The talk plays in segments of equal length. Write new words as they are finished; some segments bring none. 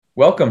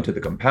Welcome to the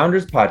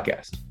Compounders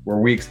Podcast, where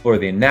we explore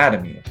the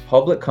anatomy of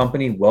public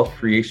company wealth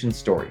creation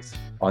stories.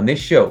 On this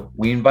show,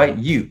 we invite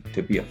you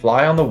to be a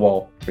fly on the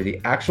wall for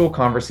the actual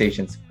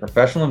conversations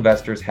professional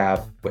investors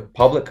have with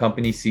public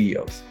company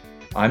CEOs.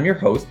 I'm your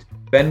host,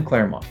 Ben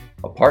Claremont,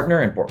 a partner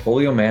and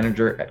portfolio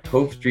manager at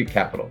Cove Street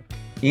Capital.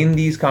 In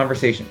these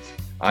conversations,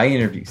 I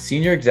interview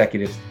senior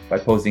executives by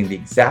posing the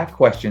exact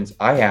questions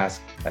I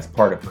ask as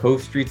part of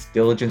Cove Street's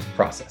diligence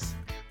process.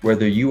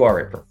 Whether you are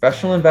a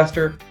professional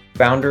investor,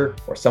 founder,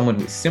 or someone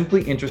who is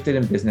simply interested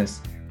in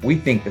business, we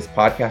think this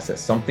podcast has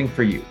something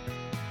for you.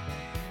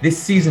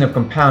 This season of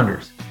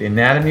Compounders, The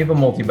Anatomy of a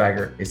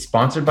Multibagger, is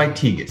sponsored by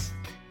Tegas.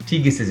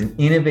 Tegas is an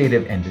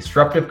innovative and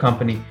disruptive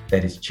company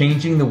that is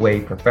changing the way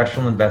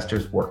professional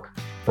investors work.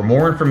 For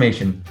more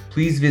information,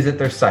 please visit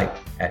their site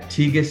at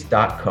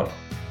tegas.co.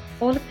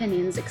 All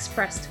opinions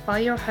expressed by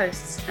your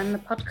hosts and the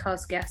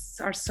podcast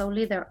guests are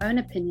solely their own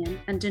opinion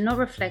and do not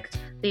reflect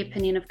the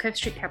opinion of Cove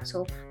Street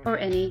Capital or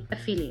any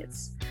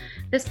affiliates.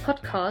 This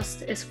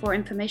podcast is for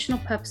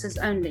informational purposes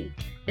only.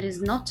 It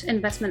is not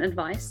investment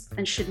advice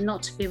and should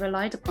not be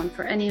relied upon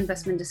for any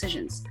investment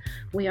decisions.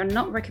 We are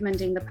not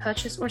recommending the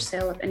purchase or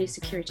sale of any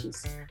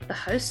securities. The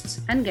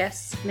hosts and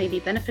guests may be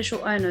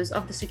beneficial owners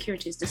of the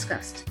securities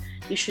discussed.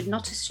 You should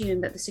not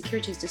assume that the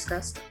securities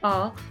discussed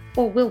are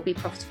or will be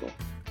profitable.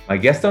 My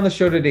guest on the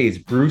show today is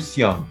Bruce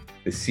Young,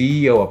 the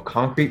CEO of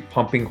Concrete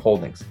Pumping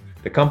Holdings.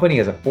 The company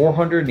has a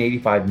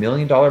 $485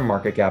 million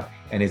market cap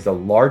and is the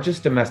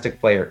largest domestic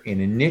player in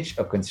a niche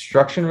of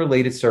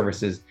construction-related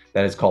services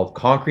that is called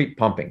concrete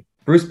pumping.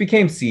 Bruce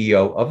became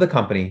CEO of the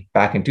company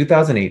back in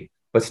 2008,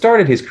 but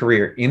started his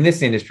career in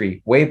this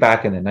industry way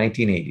back in the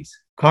 1980s.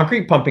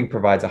 Concrete pumping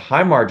provides a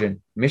high-margin,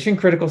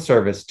 mission-critical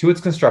service to its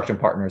construction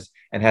partners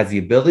and has the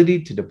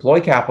ability to deploy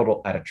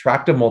capital at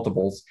attractive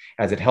multiples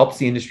as it helps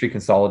the industry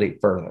consolidate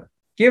further.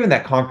 Given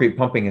that concrete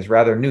pumping is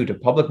rather new to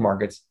public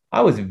markets,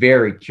 I was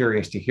very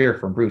curious to hear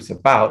from Bruce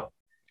about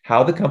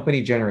how the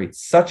company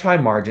generates such high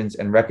margins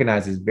and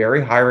recognizes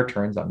very high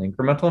returns on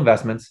incremental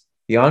investments,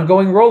 the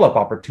ongoing roll-up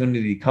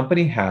opportunity the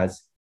company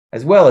has,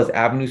 as well as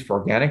avenues for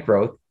organic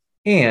growth,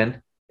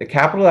 and the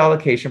capital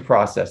allocation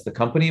process the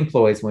company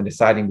employs when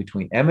deciding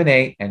between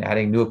M&A and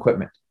adding new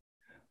equipment.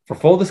 For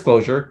full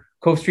disclosure,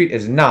 Cove Street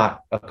is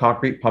not a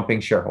concrete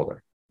pumping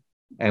shareholder.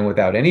 And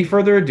without any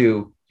further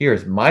ado,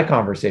 here's my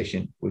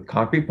conversation with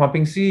Concrete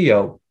Pumping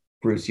CEO,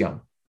 Bruce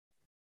Young.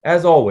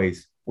 As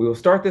always, we will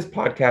start this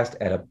podcast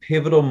at a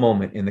pivotal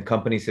moment in the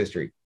company's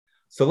history.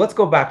 So let's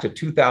go back to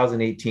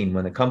 2018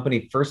 when the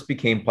company first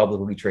became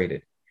publicly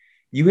traded.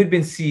 You had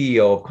been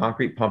CEO of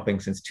Concrete Pumping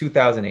since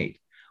 2008.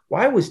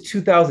 Why was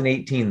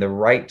 2018 the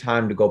right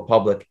time to go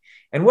public?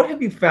 And what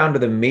have you found are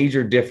the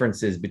major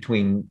differences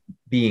between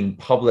being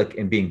public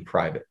and being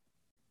private?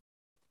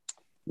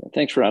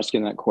 Thanks for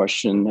asking that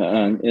question.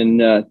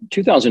 In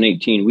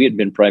 2018, we had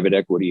been private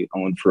equity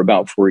owned for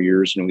about 4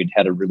 years, and we'd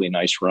had a really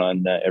nice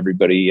run.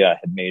 Everybody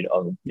had made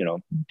a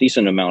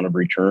decent amount of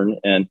return,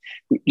 and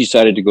we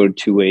decided to go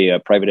to a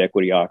private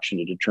equity auction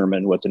to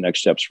determine what the next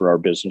steps for our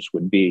business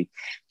would be.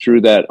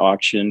 Through that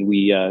auction,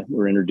 we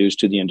were introduced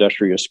to the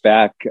industrial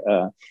SPAC.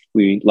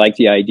 We liked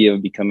the idea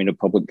of becoming a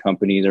public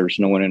company. There was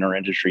no one in our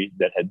industry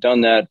that had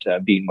done that,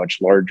 being much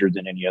larger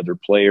than any other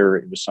player.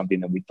 It was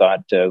something that we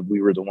thought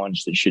we were the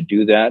ones that should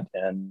do that.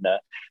 And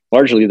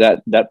largely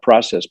that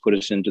process put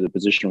us into the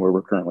position where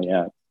we're currently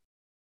at.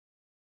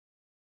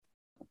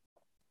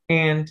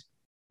 And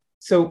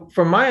so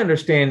from my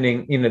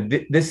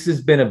understanding, this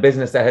has been a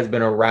business that has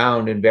been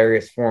around in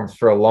various forms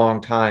for a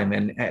long time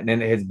and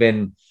it has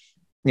been,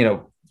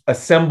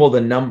 assembled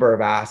a number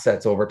of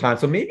assets over time.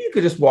 So maybe you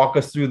could just walk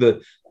us through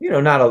the,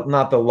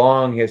 not the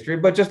long history,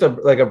 but just a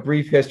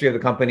brief history of the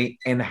company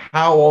and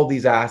how all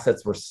these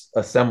assets were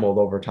assembled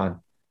over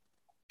time.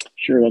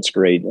 Sure, that's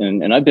great.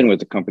 And I've been with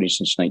the company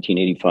since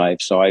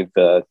 1985. So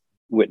I've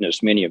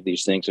witnessed many of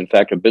these things. In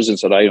fact, a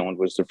business that I owned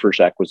was the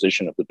first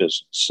acquisition of the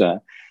business.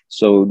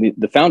 So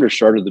the founder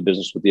started the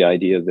business with the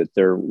idea that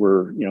there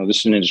were, this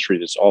is an industry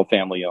that's all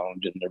family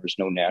owned and there was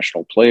no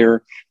national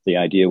player. The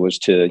idea was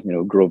to,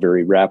 grow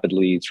very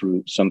rapidly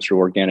through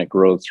organic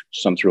growth,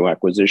 some through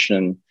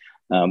acquisition.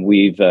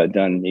 We've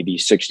done maybe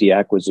 60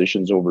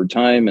 acquisitions over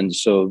time. And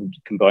so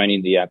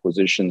combining the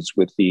acquisitions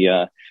with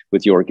the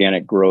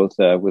organic growth,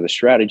 with a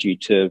strategy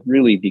to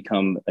really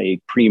become a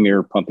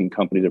premier pumping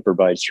company that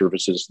provides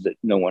services that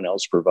no one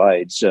else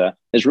provides,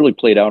 has really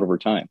played out over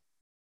time.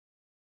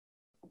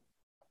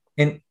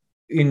 And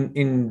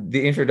in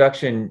the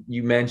introduction,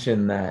 you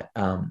mentioned that,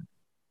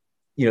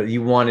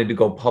 you wanted to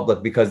go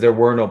public because there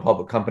were no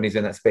public companies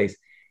in that space.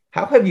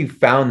 How have you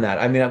found that?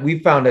 I mean,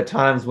 we've found at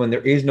times when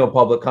there is no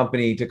public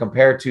company to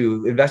compare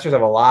to, investors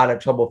have a lot of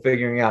trouble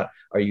figuring out,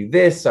 are you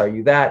this, are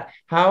you that?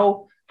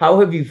 How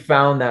have you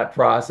found that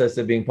process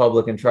of being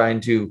public and trying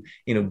to,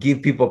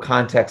 give people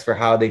context for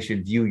how they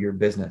should view your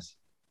business?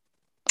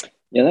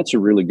 Yeah, that's a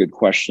really good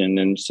question.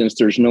 And since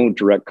there's no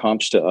direct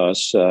comps to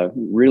us,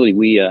 really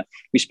we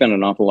spend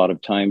an awful lot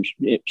of time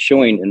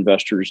showing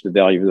investors the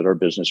value that our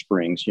business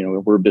brings. You know,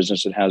 we're a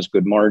business that has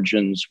good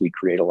margins. We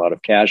create a lot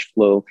of cash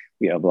flow.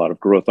 We have a lot of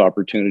growth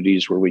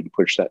opportunities where we can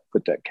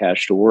put that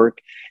cash to work.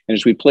 And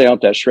as we play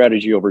out that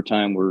strategy over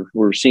time,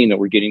 we're seeing that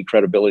we're getting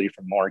credibility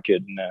from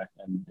market,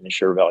 and the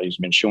share value has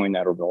been showing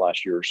that over the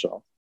last year or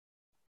so.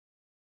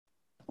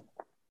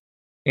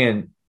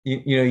 And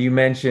you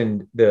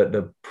mentioned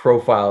the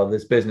profile of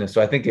this business.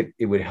 So I think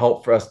it would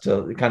help for us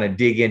to kind of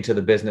dig into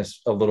the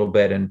business a little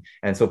bit,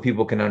 and so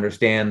people can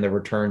understand the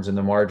returns and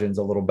the margins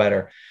a little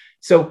better.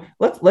 So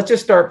let's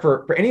just start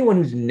for anyone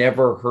who's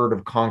never heard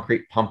of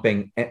concrete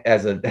pumping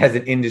as an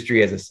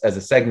industry, as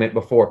a segment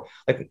before.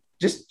 Like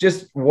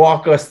just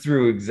walk us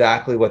through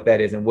exactly what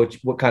that is and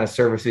what kind of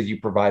services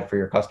you provide for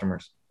your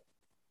customers.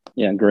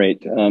 Yeah,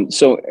 great.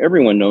 So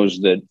everyone knows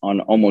that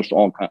on almost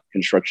all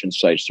construction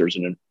sites, there's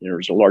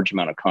a large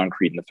amount of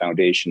concrete in the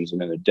foundations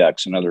and in the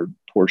decks and other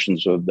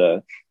portions of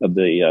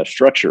the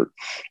structure.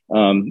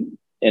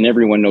 And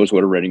everyone knows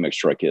what a ready mix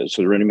truck is.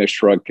 So the ready mix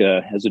truck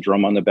has a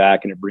drum on the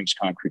back, and it brings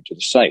concrete to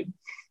the site.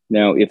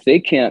 Now, if they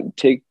can't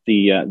take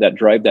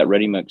drive that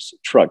ready mix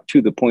truck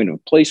to the point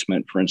of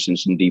placement, for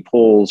instance, in deep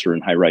holes or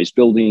in high rise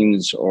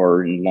buildings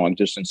or in long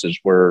distances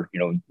where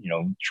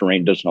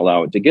terrain doesn't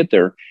allow it to get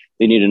there,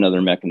 they need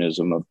another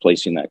mechanism of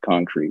placing that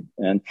concrete.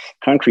 And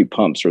concrete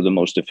pumps are the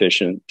most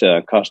efficient,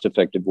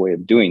 cost-effective way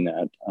of doing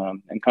that.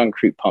 And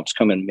concrete pumps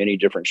come in many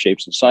different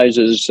shapes and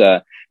sizes.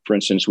 For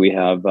instance, we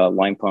have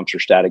line pumps or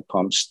static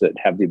pumps that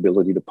have the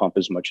ability to pump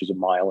as much as a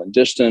mile in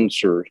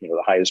distance, or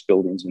the highest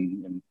buildings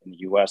in the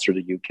US or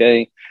the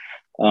UK.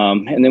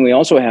 And then we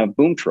also have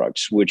boom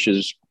trucks, which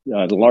is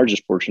the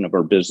largest portion of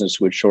our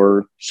business, which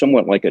are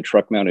somewhat like a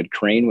truck-mounted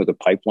crane with a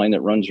pipeline that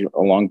runs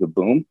along the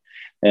boom.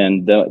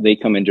 And they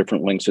come in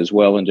different lengths as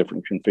well, in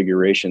different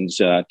configurations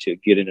to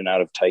get in and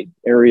out of tight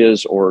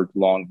areas or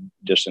long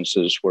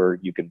distances where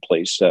you can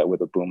place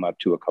with a boom up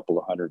to a couple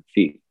of 100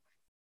 feet.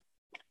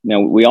 Now,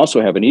 we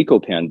also have an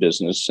Eco-Pan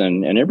business,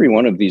 and every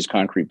one of these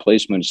concrete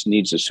placements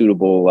needs a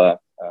suitable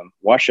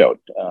washout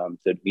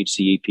that meets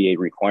the EPA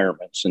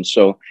requirements. And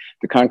so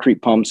the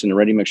concrete pumps and the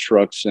ready mix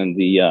trucks and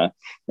the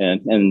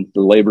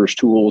labor's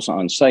tools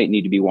on site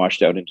need to be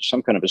washed out into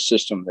some kind of a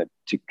system that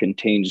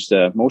contains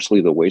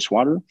mostly the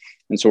wastewater.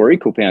 And so our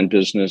Eco-Pan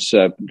business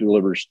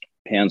delivers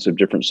pans of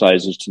different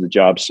sizes to the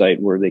job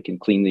site where they can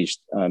clean these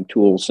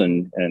tools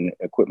and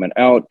equipment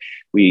out.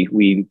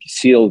 We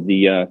seal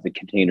the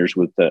containers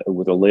with a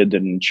lid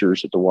that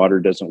ensures that the water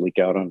doesn't leak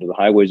out onto the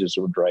highways as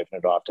we're driving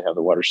it off, to have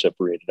the water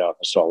separated out and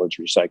the solids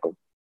recycled.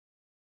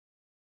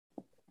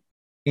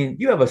 And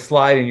you have a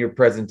slide in your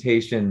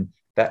presentation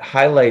that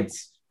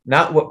highlights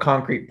not what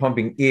concrete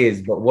pumping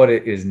is, but what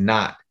it is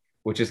not,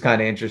 which is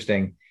kind of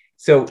interesting.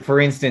 So, for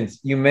instance,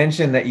 you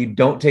mentioned that you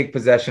don't take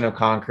possession of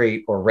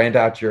concrete or rent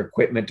out your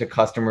equipment to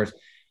customers.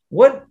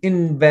 What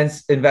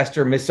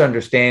investor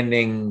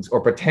misunderstandings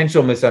or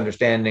potential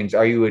misunderstandings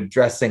are you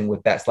addressing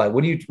with that slide?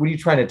 What are you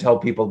trying to tell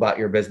people about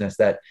your business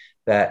that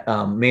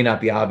may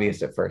not be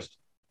obvious at first?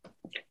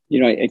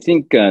 I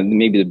think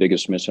maybe the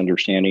biggest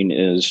misunderstanding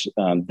is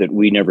that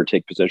we never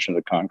take possession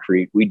of the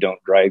concrete. We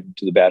don't drive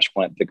to the batch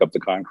plant, pick up the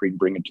concrete, and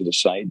bring it to the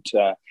site.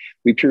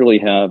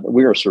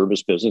 We're a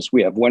service business.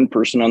 We have one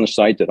person on the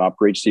site that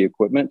operates the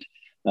equipment.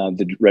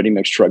 The ready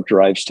mix truck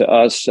drives to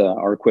us.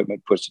 Our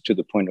equipment puts it to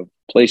the point of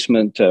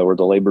placement where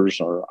the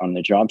laborers are on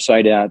the job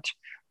site at.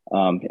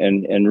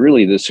 And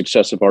really the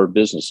success of our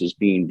business is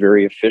being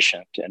very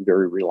efficient and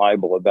very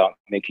reliable about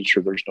making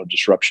sure there's no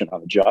disruption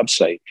on the job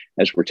site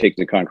as we're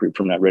taking the concrete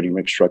from that ready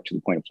mix truck to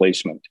the point of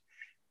placement.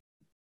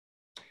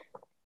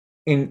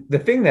 And the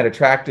thing that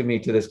attracted me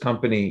to this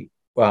company,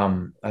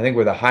 I think,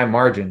 were the high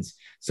margins.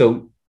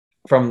 So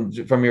from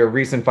your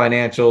recent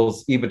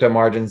financials, EBITDA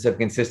margins have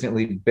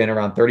consistently been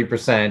around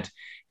 30%.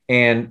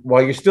 And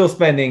while you're still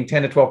spending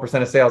 10 to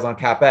 12% of sales on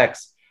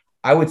CapEx,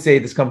 I would say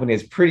this company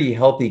has pretty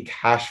healthy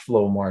cash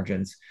flow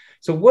margins.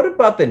 So what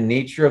about the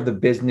nature of the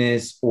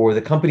business or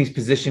the company's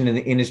position in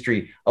the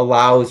industry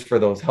allows for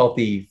those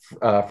healthy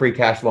free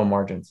cash flow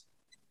margins?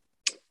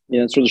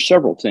 Yeah, so there's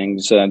several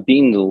things.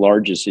 Being the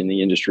largest in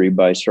the industry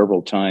by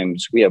several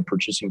times, we have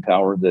purchasing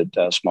power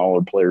that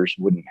smaller players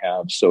wouldn't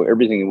have. So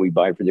everything that we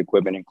buy for the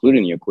equipment,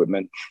 including the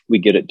equipment, we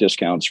get at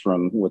discounts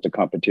from what the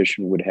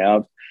competition would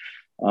have.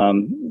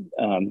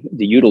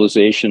 The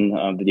utilization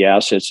of the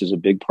assets is a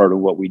big part of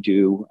what we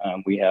do.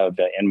 We have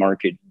end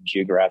market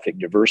geographic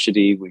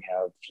diversity. We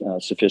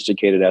have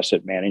sophisticated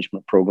asset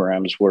management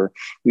programs where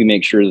we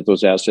make sure that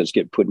those assets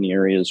get put in the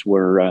areas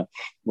where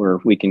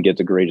we can get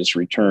the greatest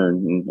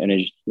return. And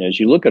as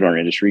you look at our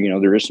industry,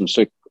 there is some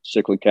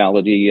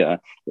cyclicality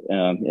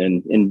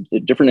in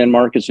different end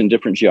markets and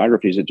different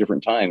geographies at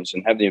different times,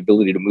 and have the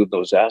ability to move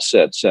those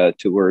assets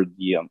to where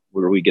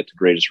we get the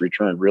greatest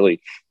return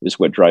really is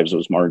what drives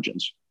those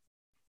margins.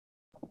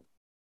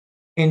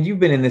 And you've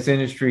been in this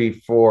industry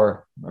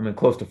for,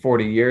 close to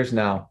 40 years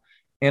now.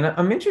 And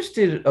I'm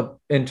interested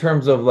in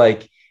terms of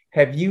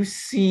have you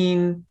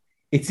seen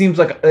it seems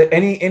like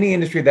any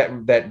industry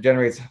that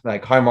generates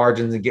like high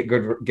margins and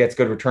gets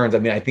good returns. I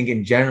mean, I think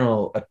in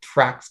general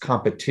attracts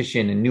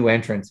competition and new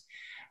entrants.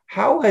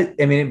 But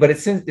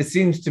it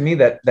seems to me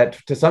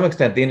that to some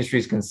extent the industry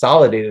is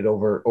consolidated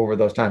over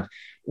those times.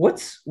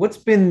 What's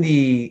been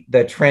the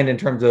trend in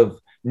terms of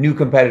new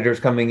competitors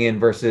coming in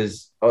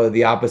versus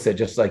the opposite,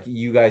 just like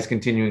you guys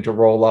continuing to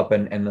roll up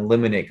and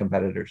eliminate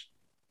competitors?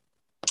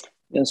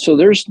 And so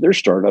there's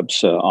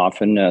startups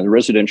often. The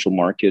residential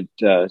market,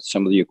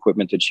 some of the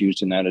equipment that's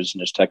used in that isn't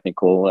as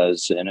technical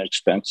as and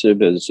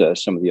expensive as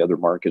some of the other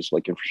markets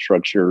like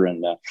infrastructure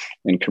and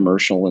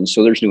commercial. And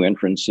so there's new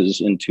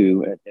entrances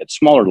into at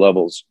smaller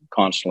levels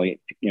constantly.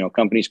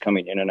 Companies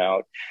coming in and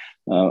out.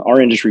 Our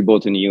industry,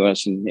 both in the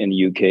U.S. and in the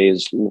U.K.,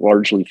 is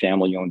largely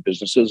family-owned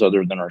businesses,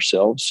 other than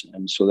ourselves,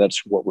 and so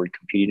that's what we're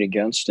competing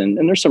against. And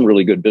there's some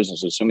really good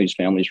businesses. Some of these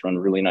families run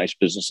really nice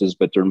businesses,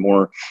 but they're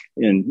more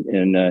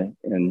in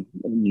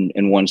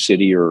one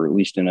city, or at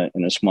least in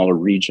a smaller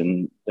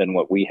region than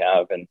what we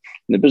have. And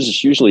the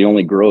business usually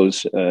only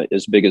grows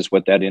as big as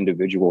what that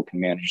individual can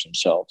manage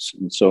themselves.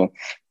 And so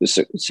the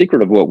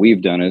secret of what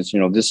we've done is,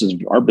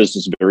 our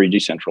business is very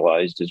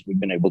decentralized. Is we've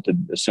been able to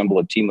assemble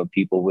a team of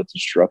people with the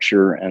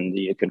structure and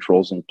the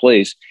controls in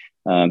place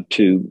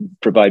to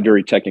provide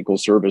very technical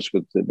service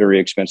with very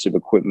expensive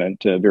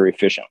equipment, very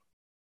efficient.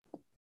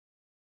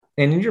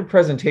 And in your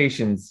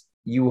presentations,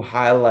 you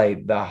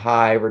highlight the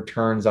high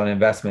returns on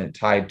investment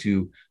tied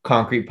to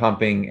concrete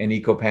pumping and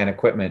Eco-Pan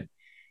equipment.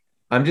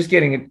 I'm just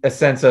getting a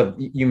sense of,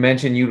 you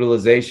mentioned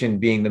utilization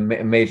being the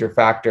major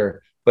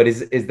factor, but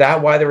is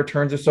that why the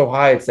returns are so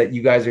high? It's that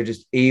you guys are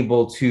just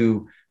able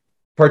to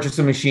purchase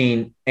a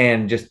machine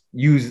and just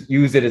use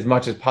it as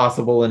much as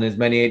possible in as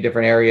many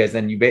different areas,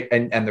 and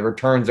the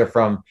returns are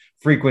from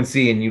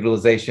frequency and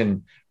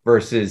utilization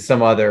versus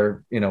some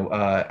other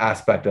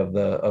aspect of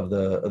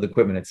the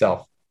equipment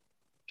itself.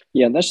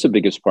 Yeah, that's the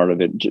biggest part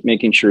of it.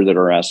 Making sure that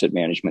our asset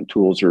management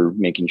tools are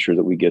making sure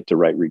that we get the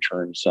right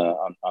returns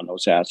on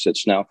those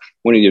assets. Now,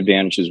 one of the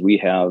advantages we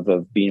have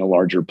of being a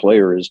larger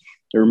player is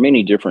there are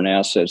many different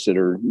assets that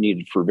are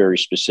needed for very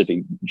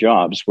specific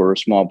jobs, where a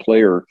small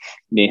player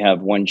may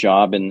have one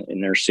job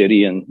in their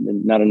city, and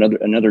not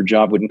another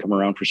job wouldn't come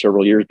around for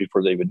several years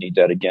before they would need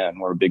that again.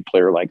 Where a big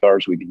player like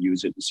ours, we can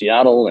use it in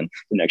Seattle, and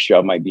the next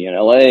job might be in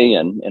LA,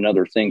 and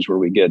other things where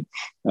we get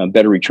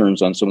better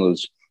returns on some of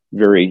those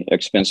very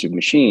expensive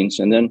machines.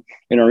 And then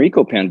in our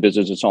Eco-Pan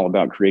business, it's all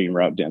about creating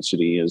route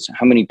density. Is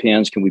how many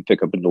pans can we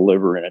pick up and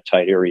deliver in a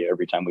tight area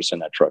every time we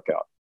send that truck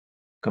out?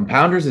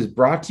 Compounders is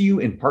brought to you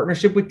in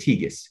partnership with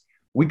Tegas.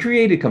 We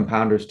created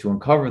Compounders to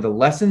uncover the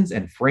lessons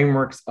and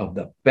frameworks of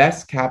the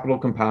best capital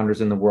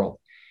compounders in the world.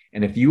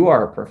 And if you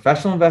are a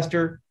professional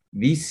investor,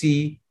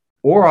 VC,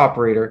 or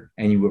operator,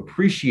 and you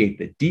appreciate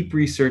the deep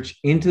research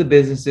into the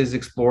businesses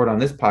explored on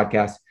this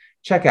podcast,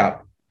 check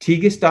out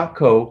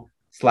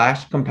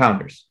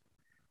tegas.co/compounders.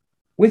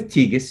 With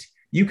Tegas,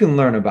 you can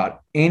learn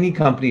about any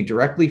company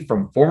directly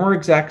from former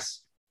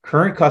execs,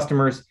 current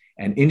customers,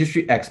 and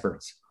industry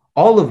experts,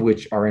 all of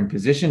which are in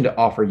position to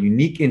offer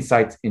unique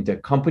insights into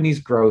company's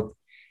growth,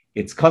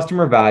 its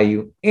customer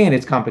value, and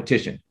its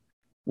competition.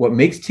 What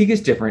makes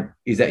Tegas different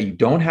is that you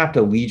don't have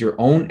to lead your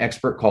own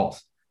expert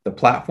calls. The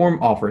platform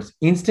offers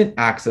instant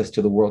access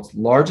to the world's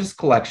largest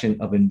collection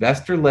of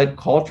investor-led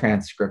call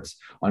transcripts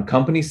on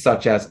companies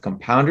such as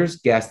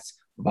Compounders Guests,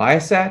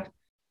 Viasat,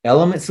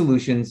 Element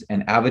Solutions,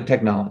 and Avid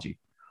Technology.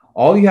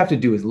 All you have to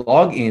do is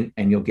log in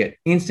and you'll get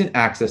instant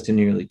access to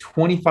nearly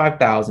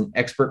 25,000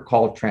 expert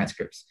call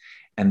transcripts.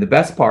 And the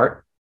best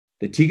part,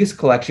 the Tegas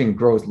collection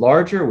grows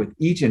larger with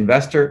each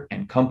investor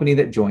and company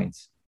that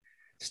joins.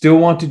 Still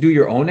want to do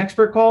your own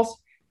expert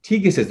calls?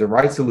 Tegas is the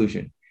right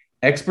solution.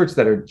 Experts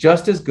that are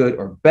just as good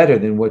or better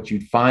than what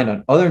you'd find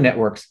on other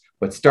networks,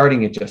 but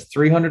starting at just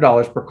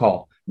 $300 per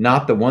call,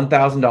 not the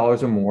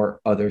 $1,000 or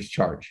more others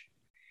charge.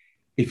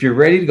 If you're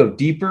ready to go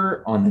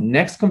deeper on the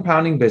next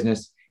compounding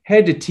business,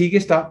 head to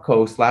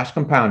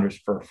tegas.co/compounders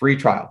for a free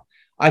trial.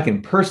 I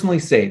can personally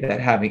say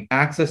that having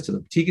access to the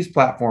Tegas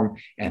platform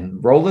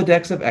and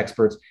Rolodex of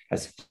experts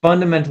has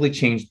fundamentally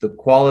changed the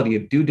quality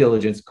of due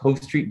diligence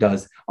Cove Street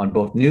does on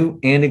both new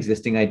and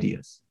existing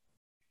ideas.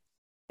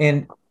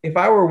 And if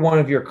I were one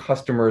of your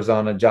customers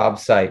on a job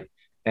site,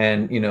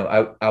 and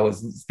I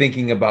was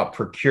thinking about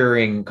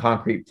procuring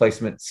concrete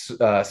placement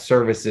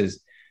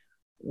services,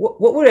 what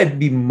would I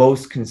be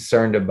most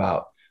concerned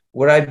about?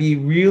 Would I be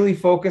really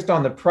focused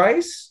on the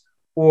price,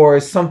 or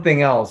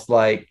something else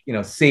like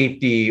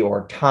safety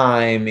or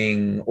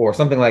timing or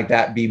something like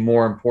that be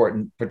more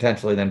important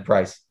potentially than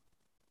price?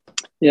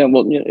 Yeah,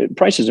 well,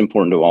 price is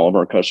important to all of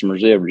our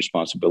customers. They have a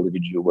responsibility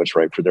to do what's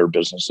right for their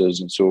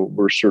businesses. And so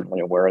we're certainly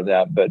aware of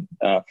that. But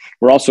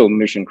we're also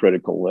mission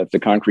critical. If the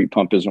concrete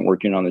pump isn't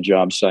working on the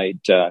job site,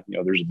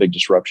 there's a big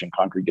disruption.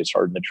 Concrete gets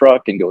hard in the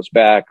truck and goes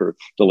back, or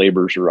the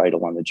laborers are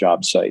idle on the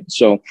job site.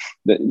 So,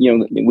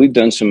 we've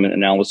done some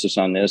analysis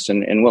on this.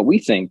 And what we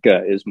think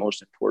is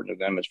most important to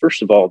them is,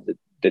 first of all,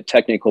 the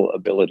technical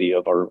ability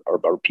of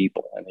our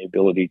people and the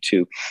ability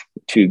to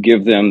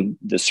give them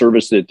the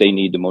service that they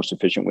need, the most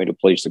efficient way to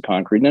place the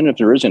concrete. And then if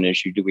there is an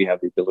issue, do we have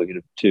the ability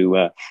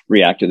to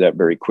react to that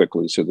very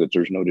quickly so that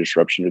there's no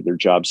disruption to their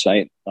job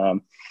site?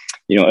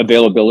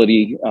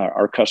 Availability,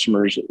 our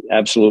customers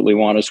absolutely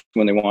want us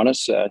when they want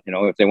us.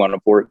 If they want to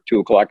pour at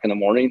 2:00 in the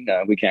morning,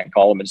 we can't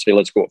call them and say,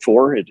 let's go at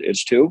 4,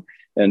 it's 2.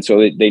 And so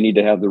they need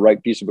to have the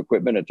right piece of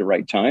equipment at the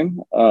right time.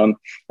 And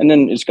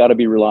then it's got to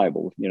be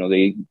reliable.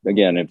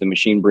 If the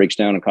machine breaks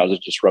down and causes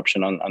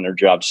disruption on their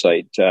job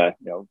site,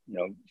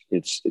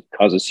 it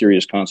causes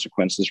serious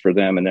consequences for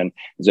them. And then,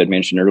 as I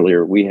mentioned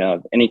earlier, we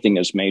have anything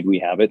that's made, we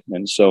have it.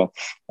 And so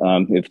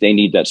if they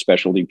need that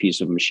specialty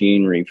piece of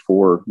machinery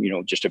for,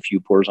 just a few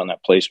pours on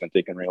that placement,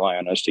 they can rely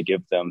on us to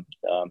give them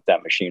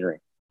that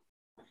machinery.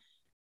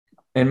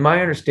 And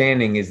my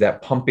understanding is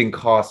that pumping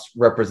costs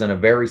represent a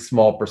very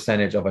small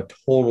percentage of a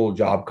total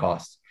job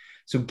cost.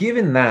 So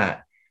given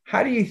that,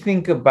 how do you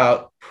think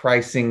about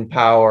pricing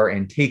power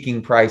and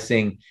taking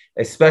pricing,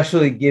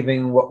 especially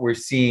given what we're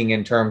seeing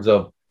in terms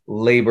of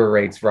labor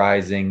rates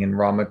rising and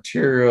raw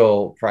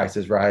material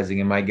prices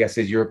rising? And my guess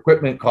is your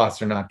equipment costs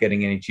are not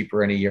getting any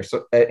cheaper in a year,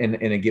 so in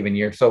a given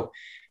year. So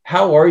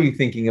how are you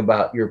thinking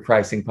about your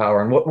pricing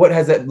power, and what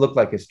has that looked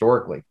like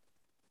historically?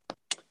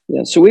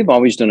 Yeah, so we've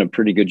always done a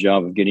pretty good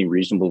job of getting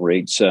reasonable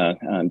rates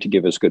to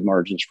give us good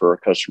margins for our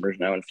customers.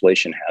 Now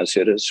inflation has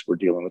hit us. We're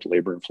dealing with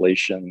labor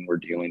inflation. We're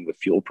dealing with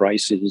fuel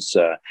prices,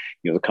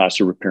 the cost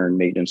of repair and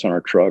maintenance on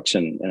our trucks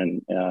and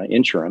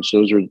insurance.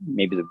 Those are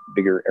maybe the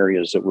bigger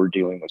areas that we're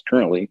dealing with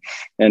currently.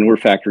 And we're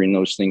factoring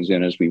those things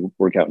in as we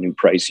work out new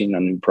pricing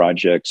on new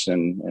projects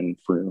and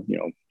for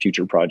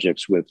future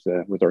projects with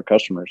our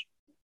customers.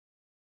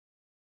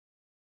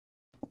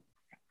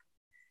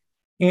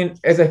 And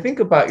as I think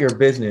about your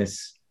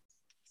business,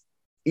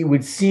 it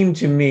would seem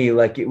to me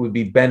like it would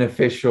be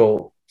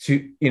beneficial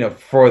to,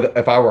 if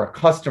I were a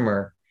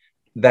customer,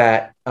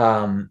 that,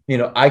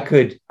 I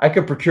could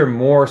procure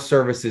more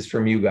services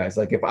from you guys.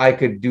 Like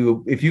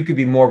if you could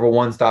be more of a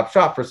one-stop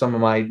shop for some of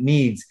my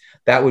needs,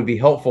 that would be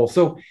helpful.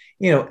 So,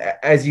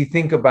 as you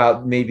think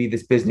about maybe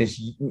this business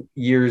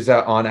years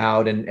on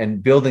out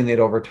and building it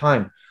over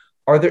time,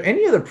 are there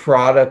any other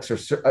products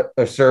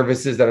or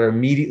services that are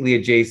immediately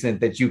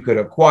adjacent that you could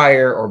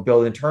acquire or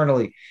build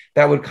internally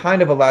that would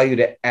kind of allow you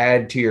to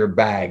add to your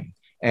bag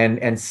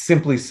and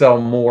simply sell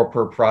more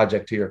per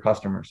project to your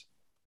customers?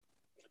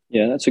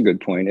 Yeah, that's a good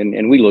point.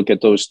 And we look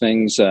at those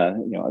things,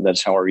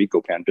 that's how our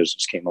EcoPan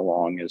business came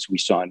along, is we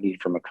saw a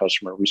need from a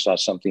customer. We saw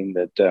something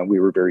that we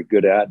were very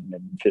good at and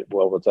it fit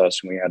well with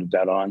us, and we added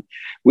that on.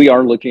 We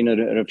are looking at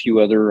a few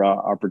other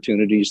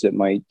opportunities that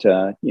might,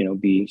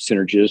 be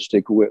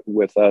synergistic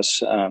with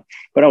us.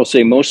 But I will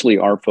say mostly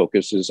our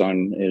focus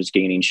is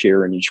gaining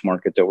share in each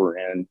market that we're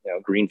in,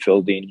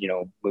 greenfielding,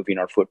 moving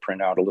our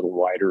footprint out a little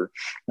wider,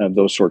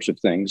 those sorts of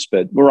things.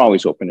 But we're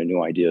always open to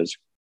new ideas.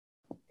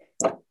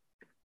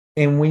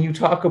 And when you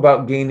talk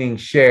about gaining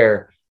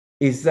share,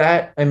 this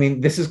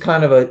is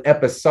kind of an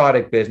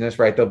episodic business,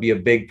 right? There'll be a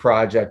big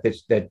project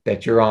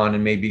that you're on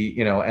and maybe,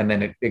 and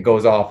then it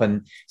goes off.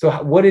 And so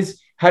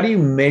how do you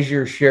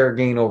measure share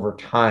gain over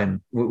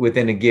time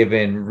within a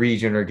given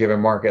region or given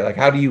market? Like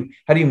how do you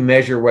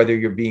measure whether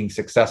you're being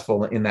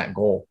successful in that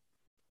goal?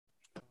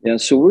 Yeah,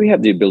 so we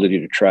have the ability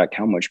to track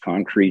how much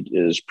concrete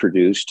is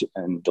produced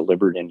and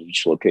delivered in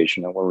each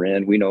location that we're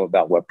in. We know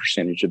about what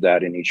percentage of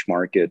that in each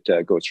market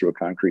goes through a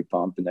concrete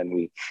pump. And then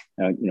we,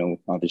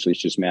 obviously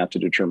it's just math to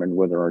determine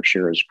whether our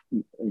share is,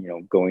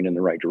 going in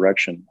the right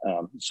direction.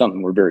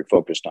 Something we're very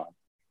focused on.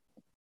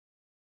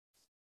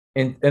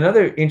 And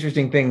another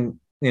interesting thing,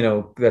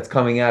 that's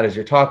coming out as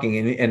you're talking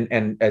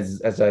and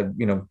as I,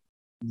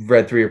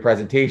 read through your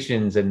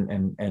presentations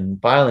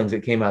and filings,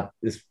 it came out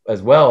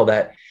as well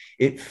that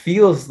it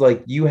feels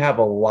like you have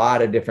a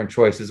lot of different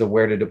choices of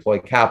where to deploy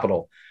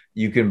capital.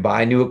 You can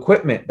buy new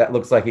equipment that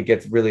looks like it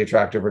gets really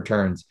attractive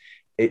returns.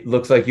 It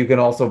looks like you can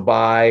also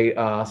buy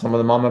some of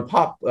the mom and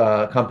pop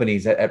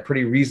companies at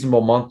pretty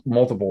reasonable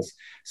multiples.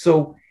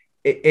 So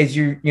as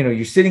you're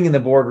sitting in the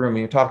boardroom and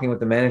you're talking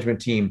with the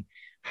management team,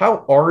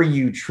 how are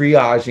you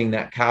triaging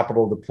that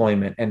capital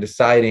deployment and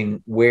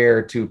deciding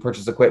where to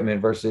purchase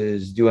equipment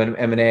versus do an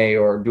M&A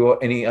or do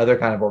any other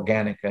kind of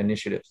organic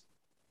initiatives?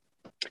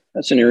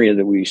 That's an area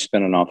that we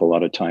spend an awful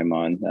lot of time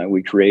on.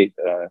 We create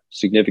a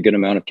significant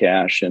amount of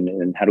cash,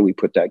 and how do we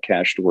put that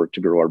cash to work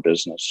to grow our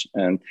business?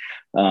 And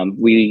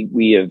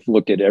we have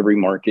looked at every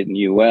market in the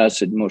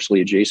U.S. and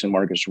mostly adjacent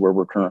markets to where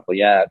we're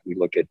currently at. We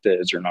look at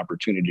is there an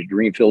opportunity to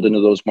greenfield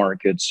into those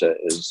markets?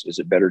 Is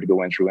it better to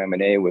go in through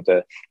M&A with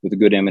a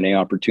good M&A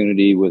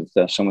opportunity with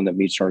someone that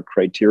meets our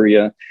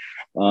criteria?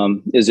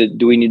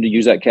 Do we need to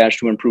use that cash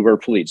to improve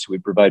our fleet so we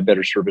provide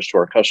better service to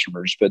our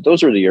customers? But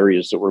those are the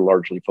areas that we're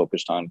largely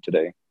focused on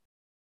today.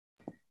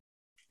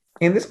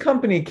 And this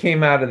company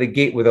came out of the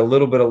gate with a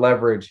little bit of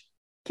leverage.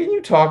 Can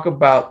you talk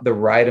about the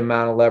right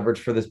amount of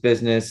leverage for this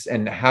business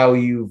and how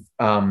you've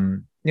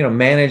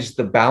managed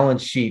the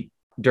balance sheet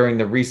during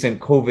the recent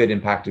COVID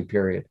impacted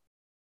period?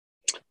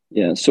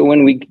 Yeah. So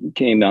when we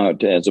came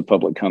out as a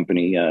public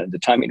company, the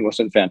timing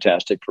wasn't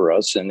fantastic for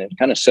us, and it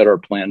kind of set our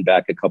plan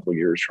back a couple of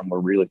years from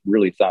where we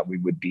really thought we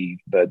would be.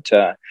 But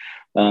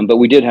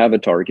we did have a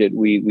target.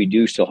 We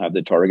do still have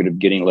the target of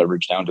getting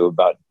leverage down to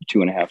about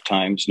 2.5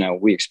 times. Now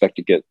we expect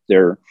to get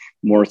there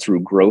more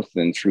through growth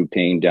than through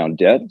paying down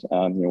debt.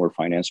 We're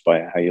financed by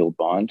a high yield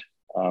bond.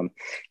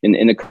 In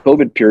the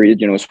COVID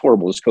period, as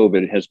horrible as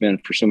COVID has been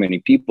for so many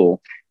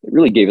people, it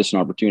really gave us an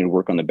opportunity to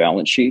work on the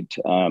balance sheet.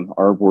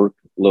 Our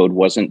workload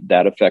wasn't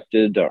that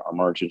affected. Our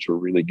margins were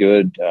really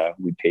good.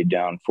 We paid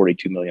down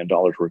 $42 million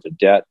worth of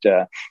debt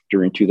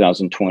during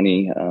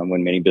 2020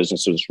 when many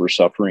businesses were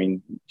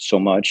suffering so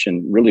much,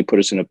 and really put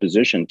us in a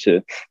position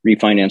to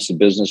refinance the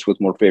business with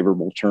more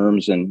favorable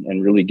terms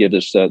and really give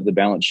us the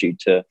balance sheet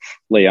to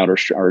lay out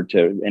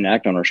to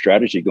enact on our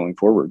strategy going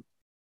forward.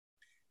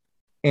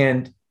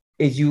 And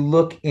as you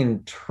look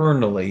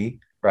internally,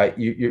 right,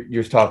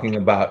 you're talking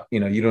about,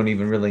 you don't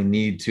even really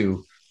need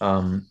to,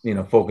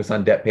 focus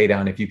on debt pay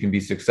down if you can be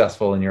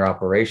successful in your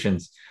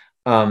operations.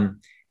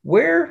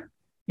 Where,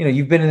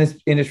 you've been in this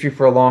industry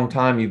for a long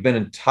time, you've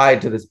been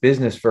tied to this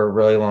business for a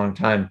really long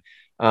time.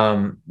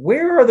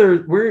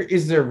 Where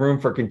is there room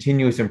for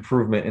continuous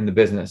improvement in the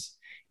business?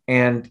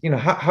 And,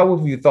 how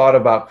have you thought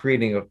about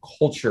creating a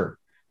culture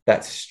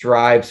that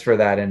strives for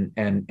that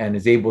and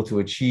is able to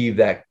achieve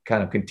that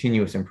kind of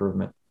continuous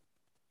improvement?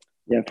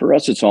 Yeah, for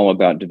us, it's all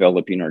about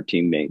developing our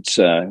teammates.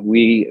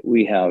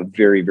 We have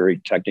very, very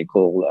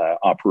technical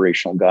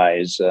operational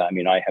guys.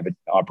 I have an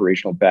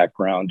operational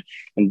background,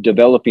 and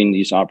developing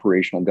these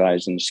operational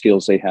guys and the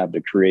skills they have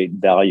to create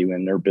value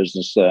in their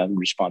business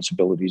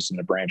responsibilities in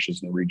the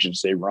branches and the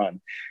regions they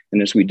run.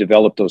 And as we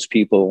develop those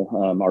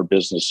people, our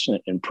business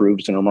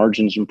improves and our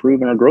margins improve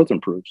and our growth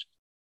improves.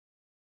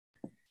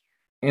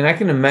 And I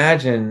can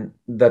imagine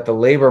that the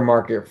labor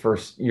market for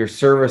your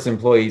service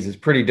employees is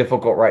pretty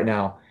difficult right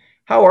now.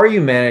 How are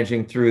you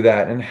managing through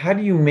that? And how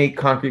do you make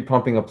concrete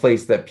pumping a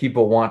place that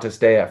people want to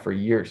stay at for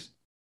years?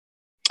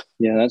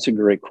 Yeah, that's a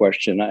great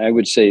question. I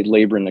would say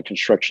labor in the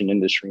construction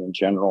industry in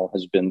general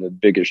has been the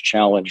biggest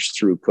challenge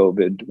through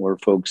COVID, where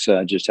folks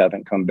just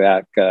haven't come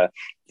back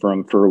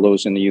from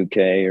furloughs in the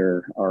UK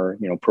or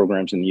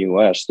programs in the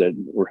US that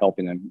were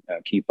helping them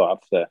keep off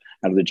out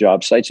of the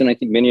job sites. And I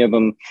think many of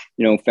them,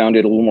 found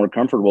it a little more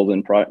comfortable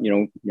than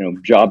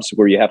jobs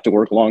where you have to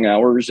work long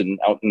hours and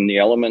out in the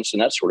elements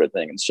and that sort of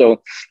thing. And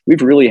so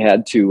we've really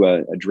had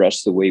to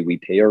address the way we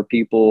pay our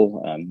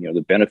people,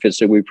 the benefits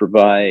that we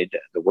provide,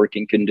 the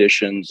working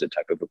conditions, the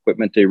type of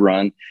equipment they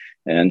run.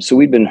 And so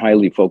we've been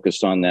highly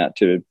focused on that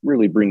to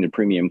really bring the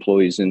premium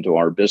employees into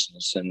our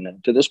business.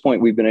 And to this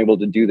point, we've been able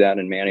to do that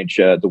and manage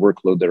the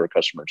workload that our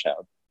customers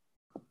have.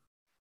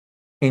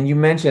 And you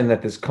mentioned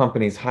that this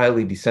company is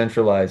highly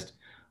decentralized.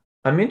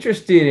 I'm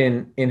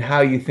interested in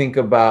how you think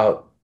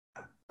about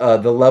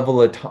the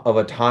level of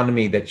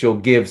autonomy that you'll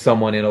give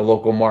someone in a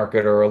local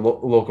market or a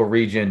local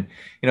region.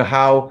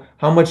 How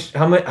much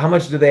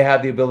do they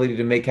have the ability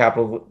to make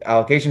capital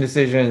allocation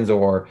decisions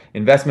or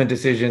investment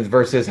decisions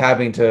versus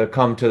having to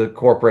come to the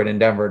corporate in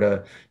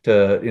Denver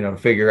to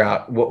figure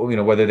out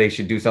whether they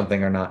should do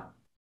something or not?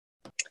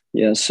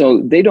 Yeah,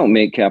 so they don't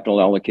make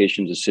capital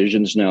allocation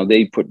decisions now.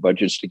 They put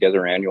budgets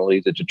together annually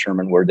to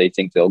determine where they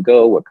think they'll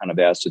go, what kind of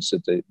assets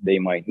that they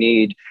might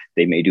need.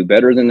 They may do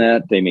better than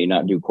that. They may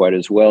not do quite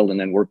as well. And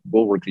then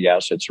we'll work the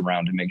assets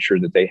around to make sure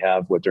that they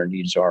have what their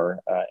needs are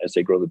as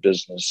they grow the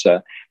business.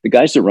 The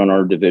guys that run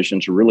our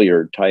divisions really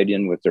are tied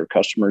in with their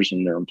customers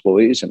and their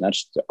employees, and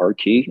that's our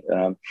key.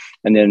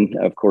 And then,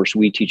 of course,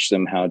 we teach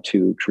them how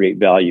to create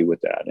value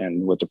with that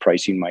and what the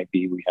pricing might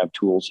be. We have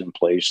tools in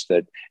place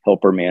that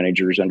help our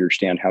managers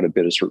understand how to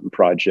bid a certain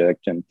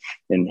project and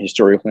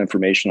historical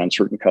information on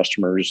certain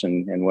customers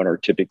and what our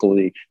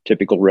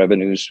typical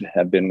revenues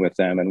have been with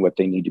them and what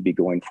they need to be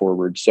going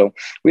forward. So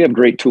we have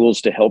great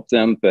tools to help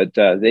them, but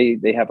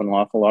they have an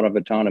awful lot of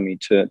autonomy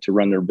to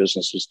run their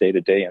businesses day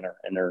to day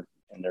in their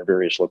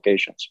various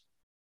locations.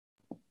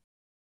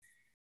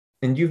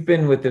 And you've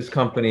been with this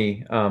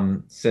company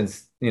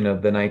since the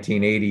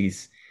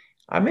 1980s.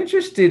 I'm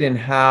interested in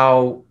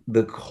how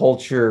the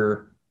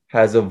culture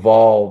has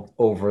evolved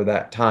over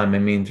that time. I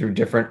mean, through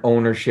different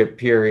ownership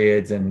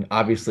periods and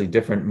obviously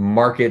different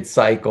market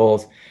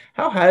cycles.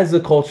 How has the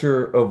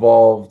culture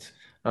evolved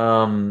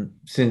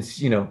since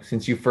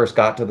you first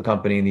got to the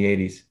company in the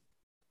 80s?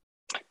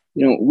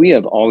 We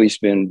have always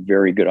been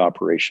very good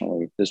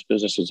operationally. This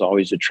business has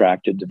always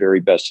attracted the very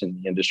best in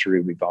the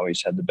industry. We've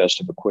always had the best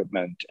of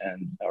equipment,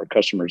 and our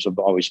customers have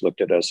always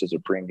looked at us as a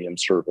premium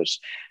service.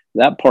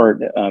 That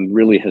part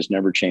really has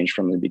never changed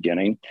from the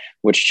beginning.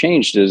 What's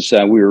changed is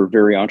we were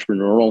very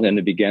entrepreneurial in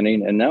the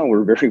beginning, and now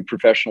we're very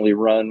professionally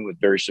run with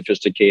very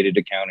sophisticated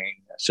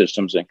accounting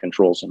systems and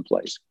controls in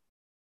place.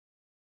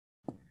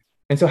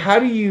 And so how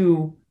do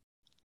you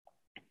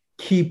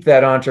keep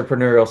that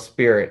entrepreneurial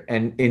spirit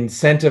and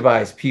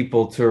incentivize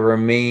people to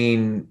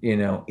remain,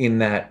 in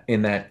that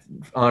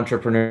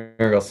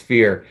entrepreneurial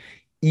sphere,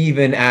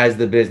 even as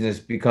the business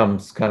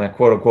becomes kind of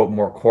quote unquote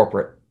more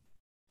corporate?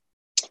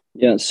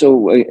 Yeah.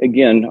 So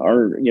again,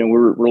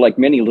 we're like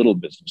many little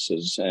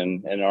businesses,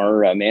 and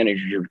our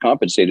managers are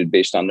compensated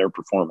based on their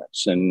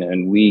performance,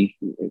 and we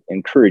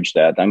encourage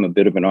that. I'm a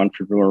bit of an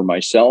entrepreneur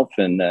myself,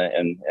 and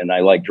I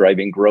like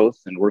driving growth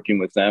and working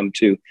with them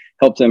to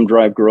help them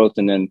drive growth,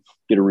 and then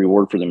get a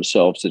reward for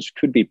themselves that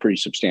could be pretty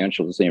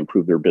substantial as they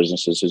improve their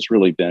businesses. Has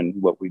really been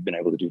what we've been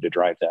able to do to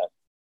drive that.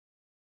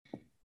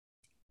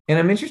 And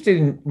I'm interested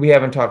in, we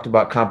haven't talked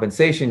about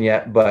compensation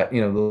yet, but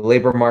the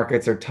labor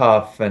markets are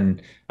tough,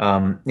 and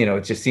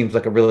it just seems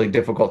like a really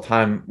difficult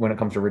time when it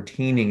comes to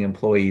retaining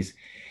employees.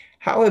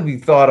 How have you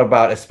thought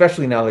about,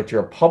 especially now that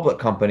you're a public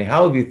company,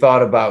 how have you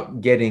thought about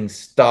getting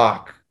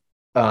stock,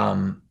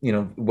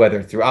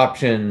 whether through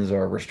options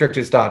or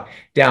restricted stock,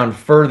 down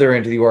further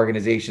into the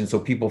organization so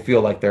people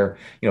feel like they're,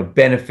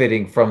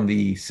 benefiting from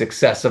the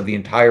success of the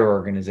entire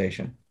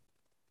organization?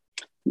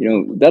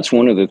 That's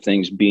one of the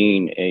things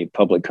being a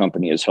public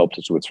company has helped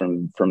us with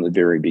from the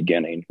very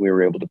beginning. We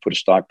were able to put a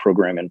stock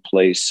program in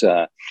place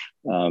that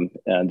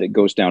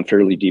goes down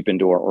fairly deep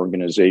into our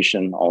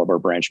organization. All of our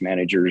branch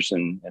managers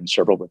and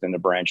several within the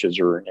branches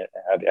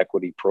have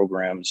equity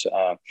programs,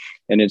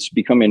 and it's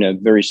becoming a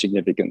very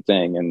significant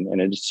thing.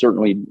 And it's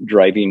certainly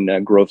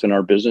driving growth in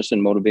our business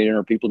and motivating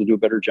our people to do a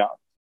better job.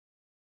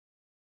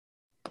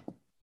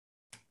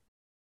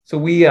 So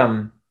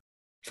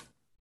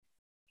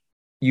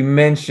you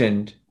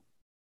mentioned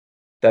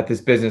that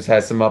this business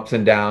has some ups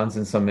and downs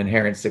and some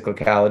inherent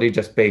cyclicality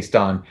just based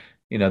on,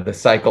 the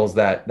cycles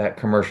that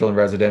commercial and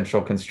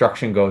residential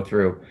construction go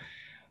through.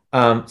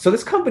 So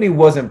this company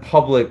wasn't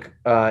public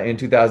in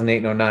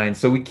 2008 and '09,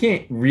 so we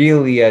can't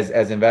really,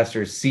 as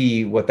investors,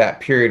 see what that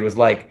period was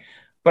like.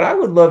 But I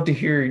would love to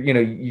hear,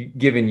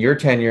 given your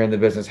tenure in the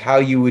business, how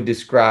you would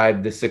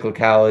describe the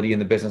cyclicality in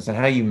the business and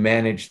how you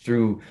manage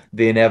through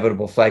the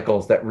inevitable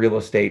cycles that real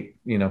estate,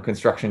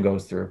 construction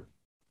goes through.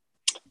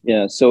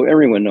 Yeah, so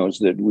everyone knows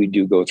that we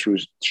do go through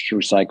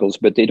cycles,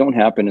 but they don't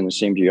happen in the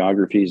same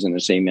geographies and the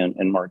same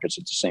end markets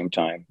at the same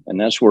time.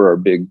 And that's where our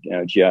big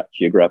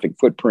geographic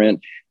footprint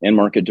and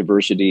market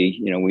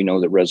diversity. We know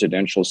that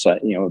residential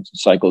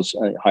cycles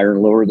higher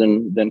and lower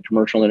than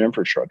commercial and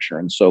infrastructure,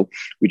 and so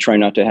we try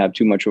not to have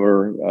too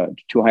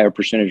high a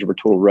percentage of our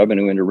total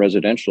revenue into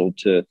residential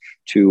to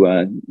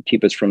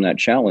keep us from that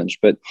challenge.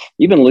 But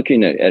even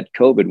looking at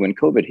COVID, when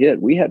COVID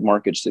hit, we had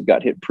markets that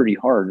got hit pretty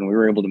hard, and we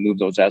were able to move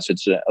those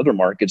assets to other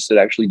markets that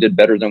actually did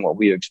better than what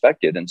we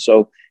expected. And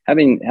so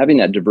having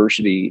that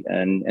diversity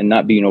and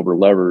not being over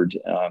levered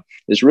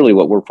is really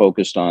what we're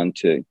focused on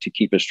to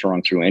keep us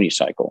strong through any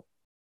cycle.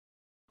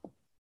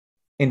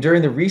 And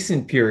during the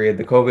recent period,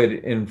 the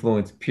COVID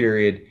influence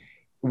period,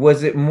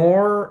 was it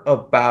more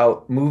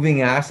about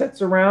moving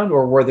assets around,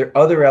 or were there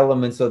other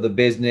elements of the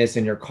business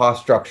and your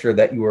cost structure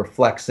that you were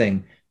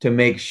flexing to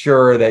make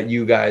sure that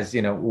you guys,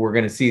 were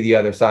going to see the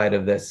other side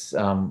of this,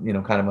 kind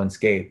of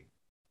unscathed?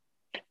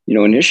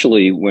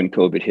 Initially when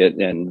COVID hit,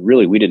 and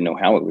really we didn't know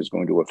how it was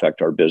going to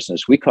affect our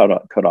business, we cut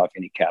off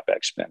any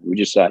CapEx spend. We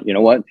just thought,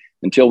 what,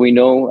 until we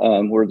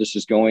know where this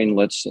is going,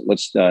 let's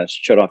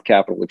shut off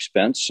capital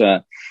expense.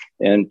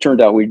 And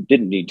turned out we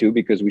didn't need to,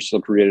 because we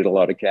still created a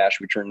lot of cash.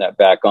 We turned that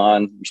back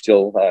on. We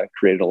still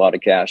created a lot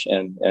of cash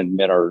and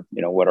met our,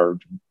 what our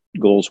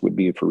goals would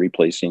be for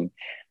replacing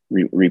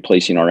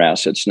our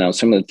assets. Now,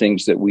 some of the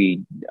things that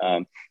we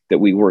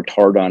worked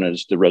hard on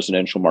as the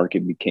residential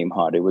market became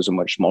hot, it was a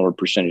much smaller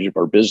percentage of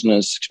our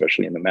business,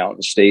 especially in the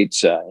mountain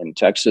states, in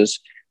Texas.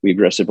 We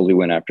aggressively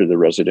went after the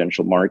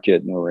residential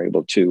market, and we were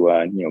able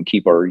to,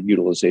 keep our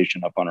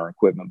utilization up on our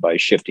equipment by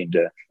shifting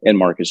to end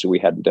markets that we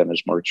hadn't done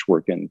as much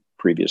work in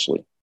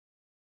previously.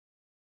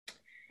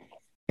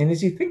 And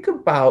as you think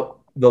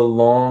about the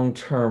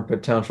long-term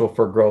potential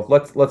for growth,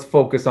 let's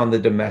focus on the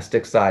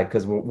domestic side,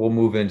 because we'll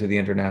move into the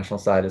international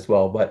side as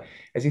well. But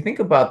as you think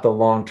about the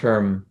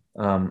long-term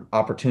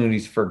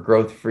opportunities for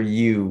growth for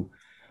you,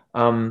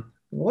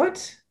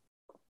 what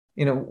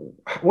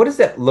does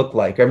that look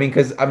like? I mean,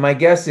 because my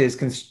guess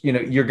is,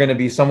 you're going to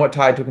be somewhat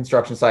tied to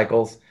construction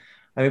cycles.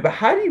 I mean, but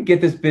how do you get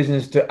this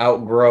business to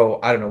outgrow,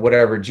 I don't know,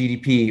 whatever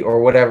GDP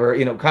or whatever,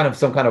 kind of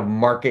some kind of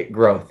market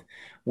growth?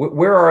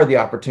 Where are the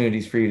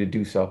opportunities for you to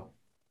do so?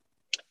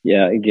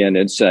 Yeah, again,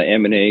 it's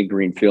M&A,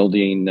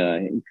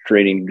 greenfielding,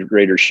 creating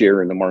greater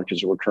share in the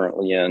markets that we're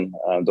currently in.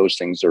 Those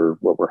things are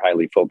what we're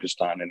highly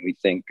focused on, and we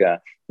think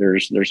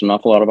there's an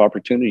awful lot of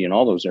opportunity in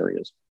all those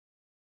areas.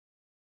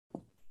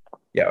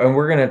 Yeah, and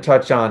we're going to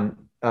touch on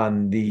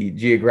the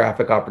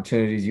geographic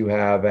opportunities you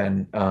have,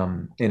 and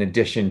in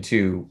addition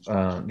to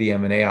the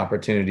M&A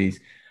opportunities.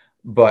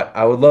 But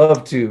I would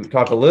love to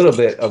talk a little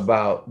bit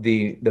about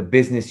the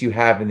business you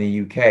have in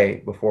the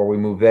UK before we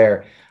move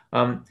there.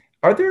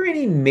 Are there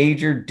any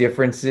major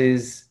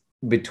differences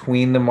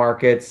between the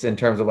markets in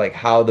terms of like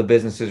how the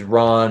business is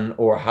run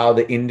or how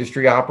the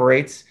industry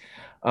operates?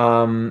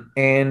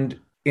 And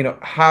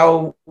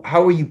how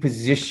are you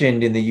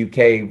positioned in the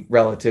UK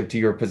relative to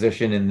your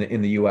position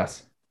in the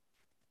US?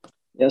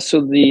 Yeah, so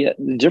the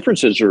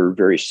differences are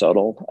very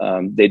subtle.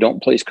 They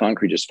don't place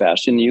concrete as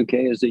fast in the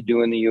UK as they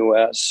do in the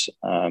US.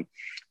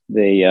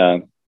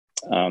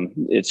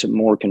 It's a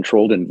more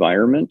controlled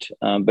environment.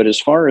 But as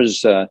far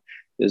as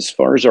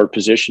our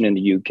position in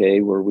the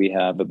UK, where we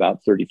have about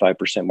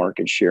 35%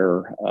 market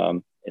share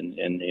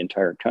in the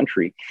entire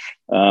country,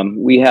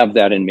 we have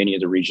that in many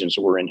of the regions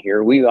that we're in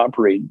here. We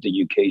operate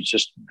the UK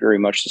just very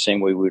much the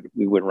same way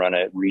we would run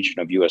a region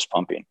of US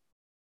pumping.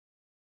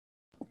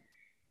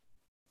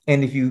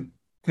 And if you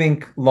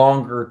think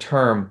longer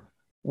term,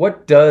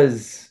 what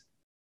does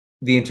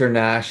the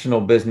international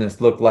business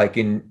look like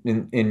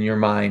in your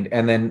mind?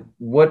 And then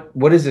what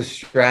is a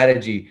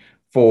strategy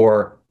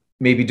for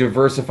maybe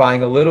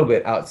diversifying a little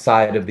bit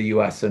outside of the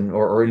US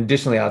or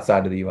additionally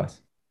outside of the US?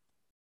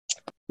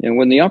 And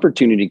when the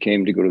opportunity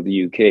came to go to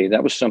the UK,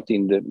 that was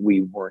something that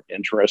we weren't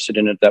interested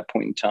in at that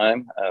point in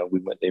time.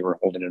 They were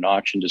holding an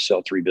auction to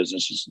sell three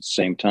businesses at the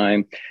same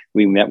time.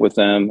 We met with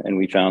them and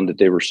we found that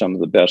they were some of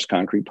the best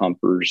concrete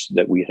pumpers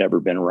that we had ever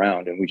been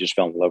around. And we just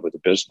fell in love with the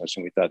business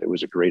and we thought it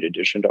was a great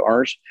addition to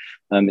ours.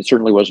 It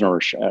certainly wasn't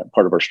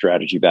part of our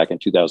strategy back in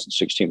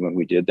 2016 when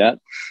we did that.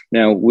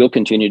 Now, we'll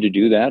continue to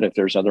do that. If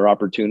there's other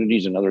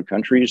opportunities in other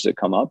countries that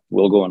come up,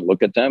 we'll go and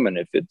look at them. And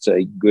if it's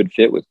a good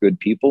fit with good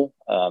people,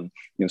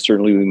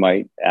 certainly we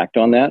might act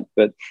on that,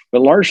 but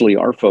largely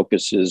our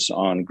focus is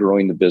on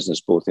growing the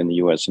business both in the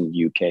US and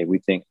the UK. We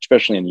think,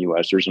 especially in the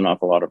US, there's an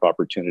awful lot of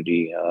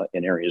opportunity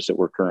in areas that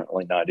we're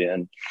currently not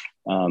in.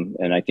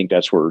 And I think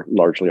that's where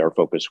largely our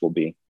focus will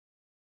be.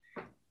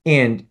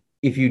 And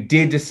if you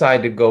did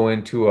decide to go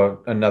into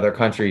another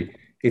country,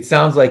 it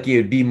sounds like it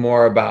would be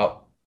more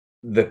about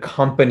the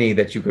company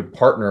that you could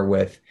partner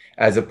with,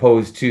 as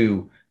opposed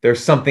to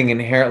there's something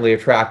inherently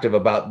attractive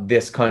about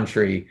this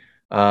country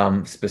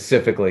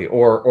specifically,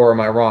 or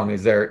am I wrong?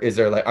 Is there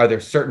like, are there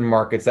certain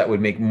markets that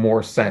would make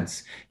more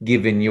sense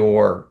given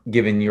your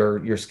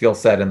skill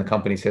set and the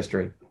company's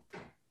history?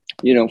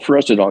 For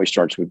us, it always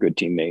starts with good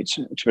teammates,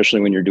 especially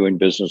when you're doing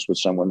business with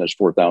someone that's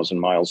 4,000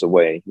 miles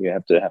away. You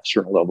have to have a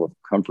certain level of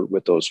comfort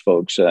with those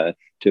folks to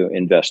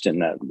invest in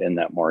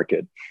that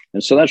market.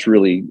 And so that's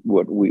really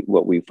what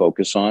we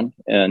focus on.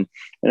 And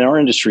our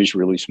industry is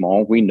really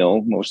small. We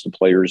know most of the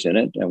players in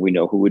it, and we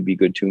know who would be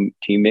good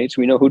teammates.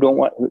 We know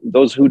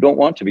those who don't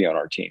want to be on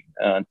our team.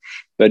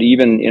 But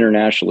even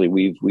internationally,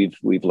 we've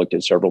looked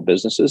at several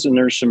businesses, and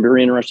there's some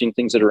very interesting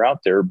things that are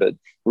out there. But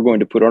we're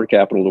going to put our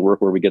capital to work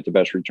where we get the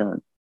best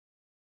return.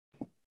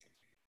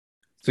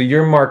 So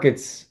your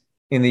markets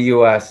in the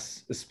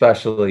US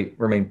especially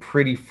remain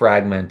pretty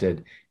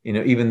fragmented,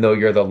 even though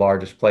you're the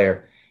largest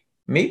player.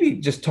 Maybe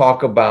just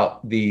talk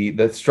about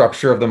the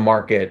structure of the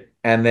market,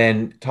 and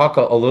then talk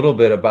a little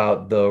bit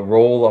about the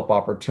roll-up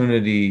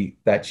opportunity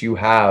that you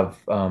have,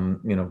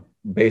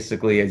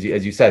 basically, as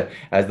you said,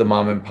 as the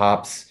mom and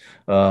pops,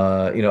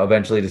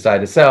 eventually decide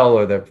to sell,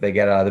 or if they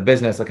get out of the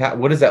business. Like,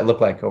 what does that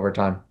look like over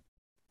time?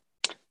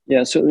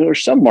 Yeah, so there are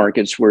some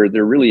markets where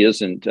there really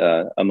isn't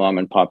a mom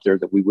and pop there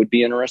that we would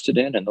be interested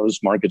in. And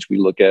those markets we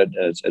look at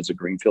as a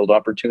greenfield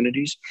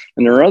opportunities.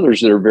 And there are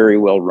others that are very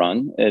well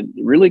run. It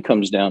really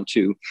comes down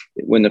to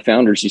when the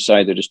founders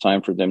decide that it's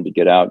time for them to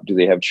get out. Do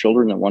they have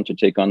children that want to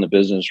take on the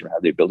business or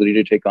have the ability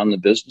to take on the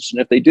business?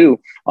 And if they do,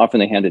 often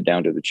they hand it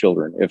down to the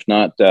children. If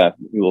not,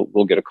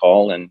 we'll get a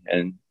call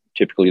and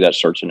typically that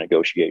starts a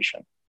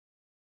negotiation.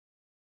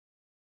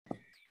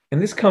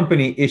 And this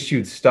company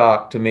issued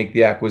stock to make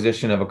the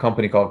acquisition of a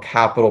company called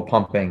Capital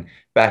Pumping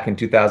back in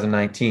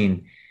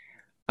 2019.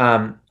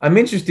 I'm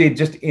interested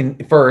just in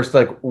first,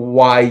 like,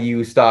 why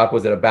use stock?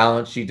 Was it a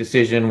balance sheet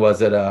decision?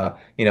 Was it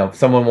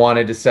someone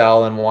wanted to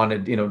sell and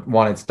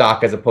wanted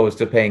stock as opposed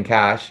to paying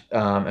cash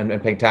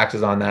and paying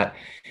taxes on that?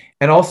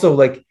 And also,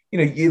 like,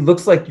 it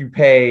looks like you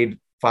paid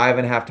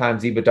 5.5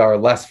 times EBITDA or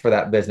less for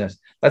that business.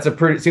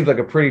 Seems like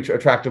a pretty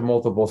attractive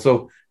multiple.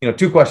 So,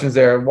 two questions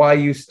there: why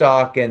use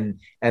stock, and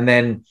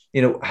then,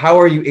 how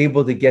are you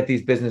able to get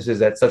these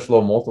businesses at such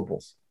low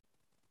multiples?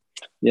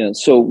 Yeah.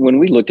 So when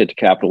we looked at the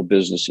capital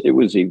business, it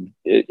was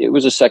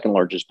a second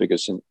largest,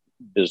 biggest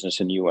business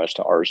in the U.S.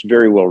 to ours.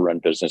 Very well run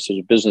business. It's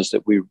a business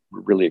that we were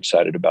really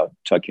excited about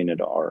tucking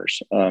into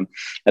ours.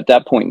 At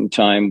that point in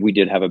time, we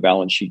did have a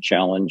balance sheet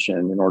challenge,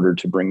 and in order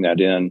to bring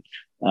that in,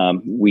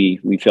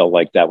 we felt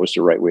like that was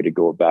the right way to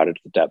go about it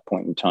at that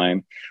point in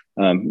time.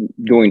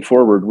 Going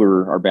forward,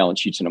 our balance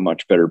sheet's in a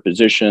much better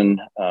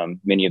position.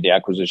 Many of the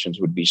acquisitions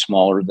would be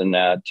smaller than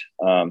that.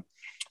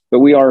 But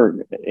we are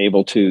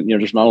able to,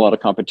 there's not a lot of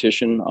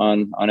competition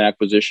on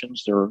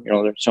acquisitions. There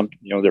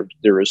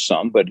is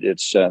some, but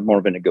it's more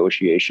of a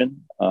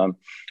negotiation.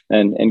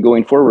 And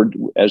going forward,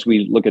 as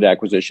we look at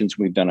acquisitions,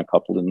 we've done a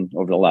couple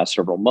over the last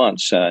several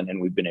months,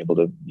 and we've been able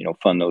to,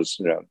 fund those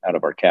out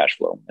of our cash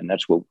flow. And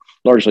that's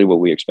largely what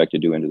we expect to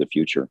do into the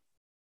future.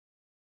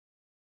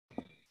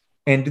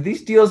 And do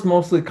these deals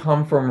mostly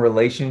come from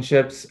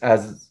relationships,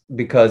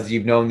 because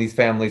you've known these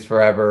families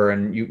forever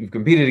and you've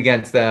competed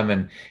against them,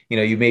 and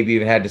you maybe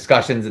even had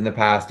discussions in the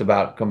past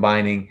about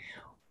combining,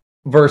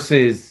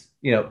 versus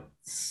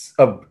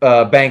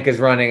a bank is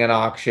running an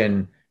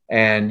auction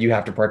and you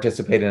have to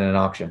participate in an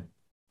auction?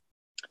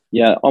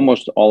 Yeah,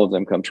 almost all of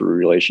them come through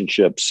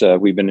relationships.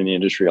 We've been in the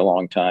industry a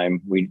long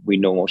time. We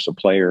know most of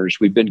the players.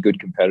 We've been good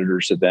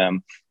competitors to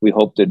them. We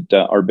hope that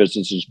our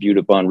business is viewed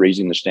upon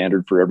raising the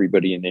standard for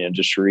everybody in the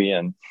industry,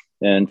 and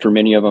for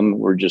many of them,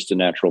 we're just a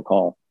natural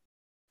call.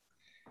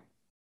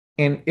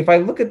 And if I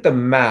look at the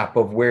map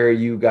of where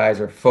you guys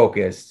are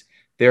focused,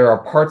 there are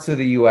parts of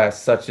the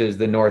U.S. such as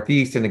the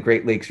Northeast and the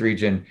Great Lakes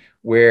region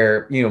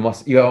where you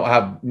don't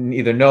have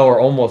either no or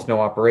almost no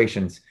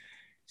operations.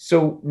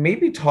 So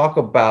maybe talk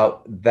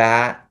about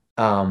that,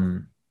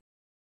 the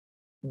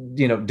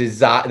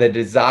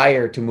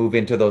desire to move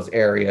into those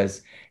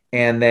areas,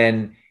 and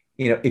then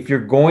if you're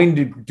going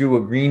to do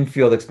a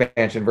greenfield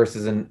expansion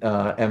versus an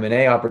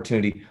M&A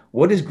opportunity,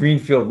 what does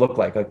greenfield look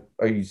like? Like,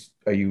 are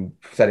you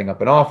setting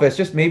up an office?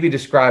 Just maybe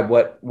describe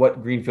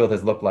what greenfield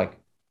has looked like.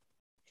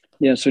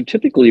 Yeah, so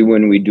typically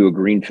when we do a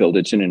greenfield,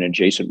 it's in an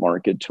adjacent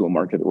market to a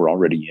market that we're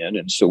already in.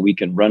 And so we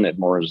can run it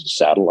more as a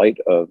satellite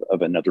of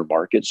another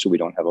market. So we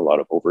don't have a lot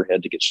of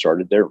overhead to get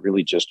started there,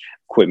 really just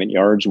equipment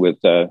yards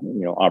with,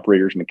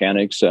 operators,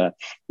 mechanics, a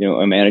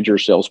manager,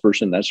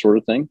 salesperson, that sort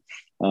of thing.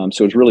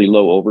 So it's really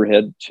low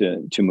overhead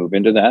to move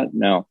into that.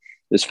 Now,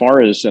 as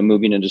far as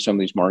moving into some of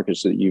these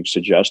markets that you've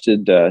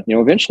suggested,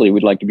 eventually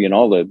we'd like to be in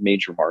all the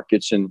major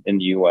markets in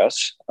the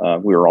US.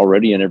 We're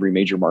already in every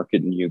major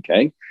market in the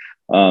UK.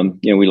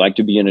 We like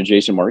to be in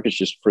adjacent markets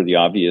just for the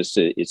obvious.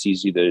 It's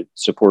easy to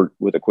support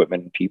with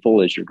equipment and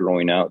people as you're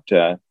growing out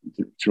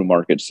through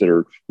markets that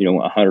are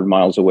 100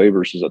 miles away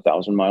versus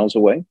 1,000 miles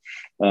away.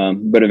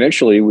 But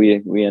eventually,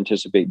 we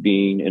anticipate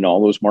being in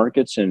all those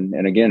markets,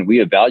 and again, we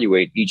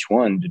evaluate each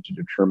one to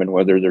determine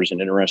whether there's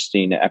an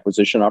interesting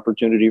acquisition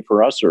opportunity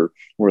for us or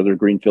whether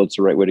greenfield's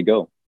the right way to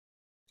go.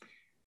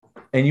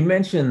 And you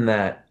mentioned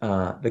that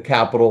the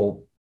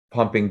capital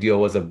pumping deal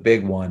was a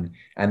big one,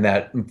 and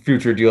that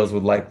future deals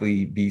would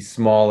likely be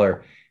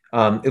smaller.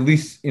 At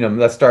least,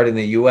 let's start in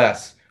the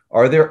U.S.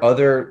 Are there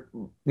other,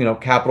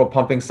 capital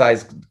pumping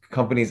size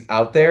companies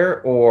out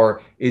there,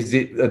 or is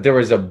it there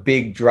was a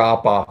big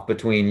drop off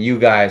between you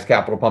guys,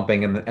 capital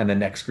pumping, and the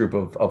next group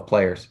of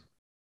players?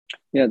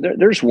 Yeah,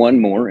 there's one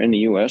more in the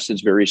U.S.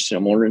 that's very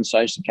similar in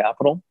size to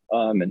Capital,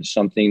 and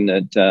something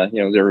that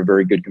they're a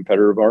very good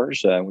competitor of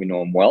ours. We know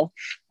them well,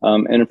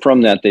 and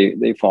from that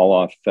they fall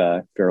off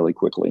fairly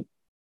quickly.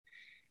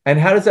 And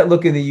how does that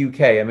look in the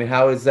UK? I mean,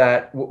 how is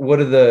that? What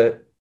does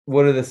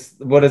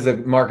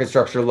the market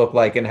structure look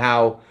like, and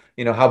how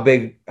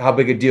big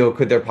a deal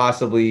could there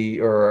possibly,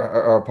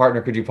 or a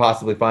partner could you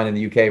possibly find in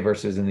the UK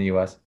versus in the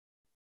US?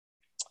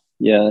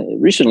 Yeah,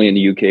 recently in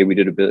the UK,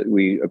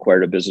 we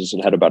acquired a business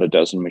that had about a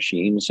dozen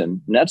machines, and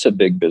that's a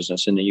big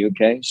business in the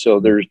UK. So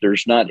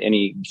there's not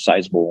any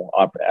sizable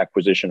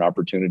acquisition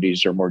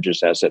opportunities, or more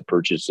just asset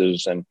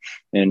purchases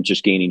and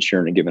just gaining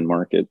share in a given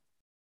market.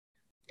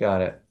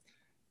 Got it.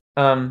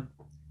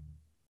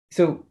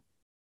 So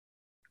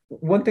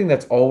one thing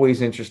that's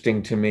always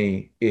interesting to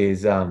me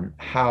is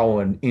how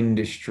an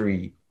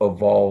industry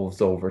evolves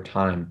over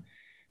time.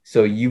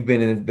 So you've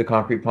been in the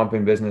concrete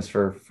pumping business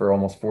for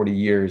almost 40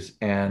 years.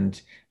 And,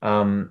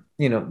 I'm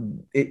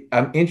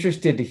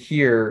interested to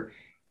hear,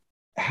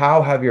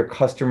 how have your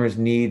customers'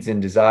 needs and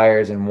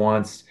desires and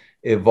wants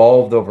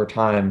evolved over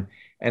time?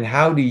 And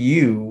how do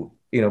you,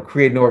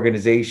 create an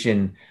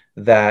organization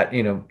that,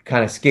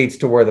 kind of skates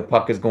to where the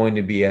puck is going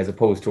to be as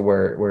opposed to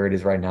where it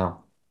is right now?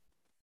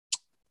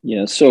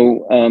 Yeah.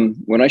 So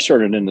when I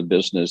started in the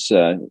business,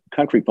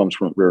 concrete pumps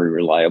weren't very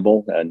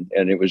reliable, and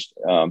it was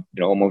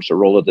almost a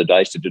roll of the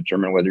dice to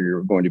determine whether you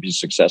were going to be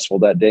successful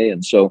that day.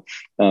 And so,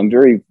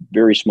 very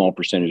very small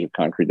percentage of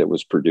concrete that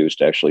was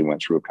produced actually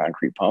went through a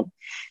concrete pump.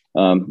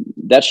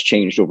 That's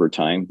changed over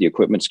time. The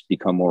equipment's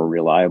become more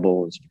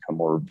reliable. It's become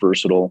more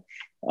versatile.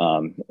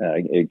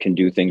 It can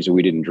do things that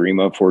we didn't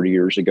dream of 40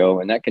 years ago,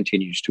 and that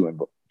continues to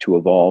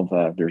evolve.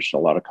 There's a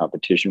lot of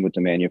competition with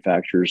the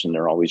manufacturers, and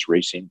they're always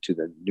racing to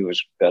the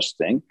newest, best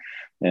thing.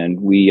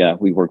 And we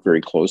work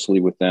very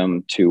closely with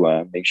them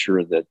to make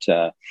sure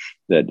that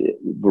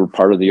we're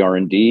part of the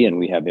R&D, and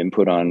we have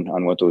input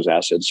on what those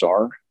assets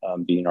are.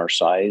 Being our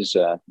size,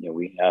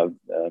 we have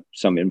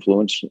some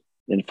influence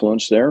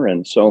there,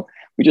 and so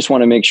we just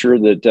want to make sure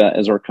that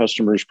as our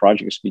customers'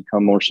 projects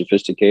become more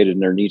sophisticated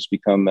and their needs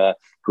become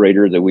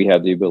greater, that we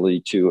have the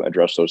ability to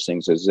address those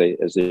things as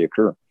they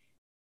occur.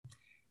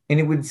 And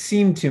it would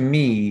seem to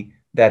me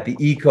that the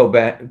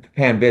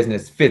Eco-Pan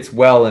business fits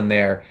well in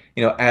there,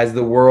 as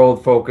the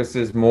world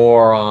focuses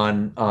more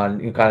on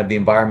kind of the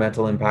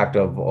environmental impact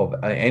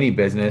of any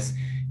business.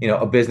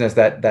 A business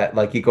that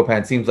like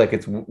Eco-Pan seems like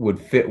it would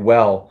fit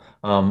well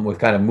with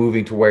kind of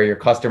moving to where your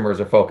customers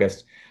are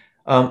focused.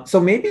 So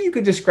maybe you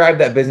could describe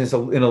that business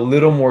in a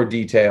little more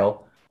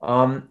detail,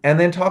 and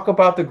then talk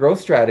about the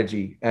growth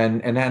strategy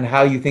and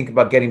how you think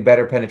about getting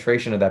better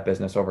penetration of that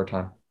business over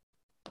time.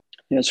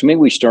 Yeah, so maybe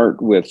we started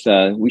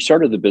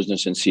the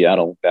business in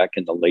Seattle back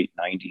in the late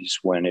 90s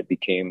when it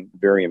became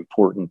very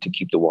important to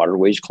keep the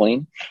waterways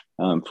clean.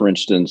 For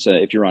instance,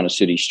 if you're on a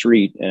city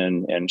street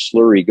and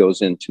slurry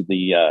goes into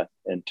the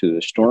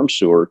storm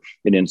sewer,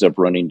 it ends up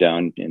running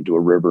down into a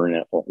river and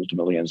it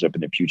ultimately ends up in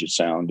the Puget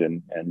Sound.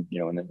 And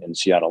in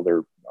Seattle,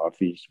 we're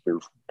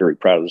very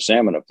proud of the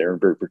salmon up there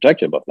and very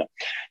protective of them.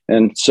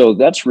 And so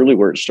that's really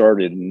where it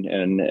started.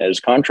 And as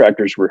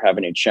contractors were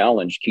having a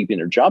challenge keeping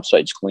their job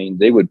sites clean,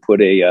 they would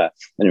put an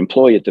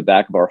employee at the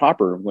back of our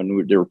hopper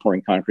when they were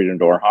pouring concrete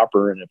into our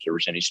hopper. And if there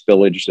was any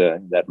spillage,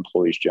 that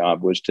employee's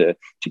job was to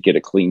get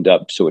it cleaned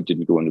up so it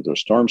didn't go into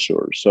those storm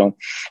sewers. So,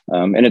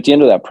 and at the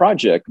end of that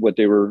project,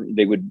 they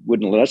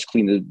wouldn't let us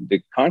clean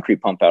the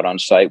concrete pump out on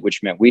site,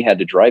 which meant we had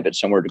to drive it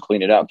somewhere to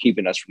clean it out,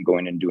 keeping us from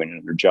going and doing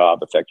another job,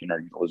 affecting our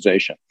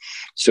utilization.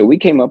 So we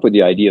came up with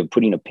the idea of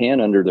putting a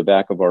pan under the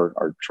back of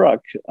our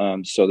truck,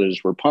 so that as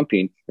we're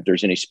pumping, if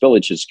there's any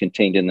spillage that's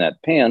contained in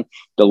that pan,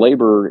 the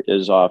laborer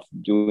is off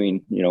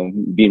doing,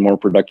 being more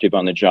productive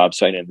on the job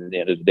site. And at the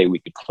end of the day, we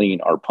could clean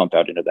our pump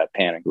out into that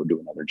pan and go do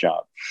another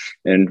job.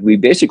 And we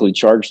basically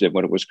charged them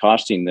what it was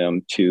costing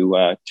them to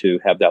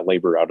have that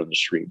labor out on the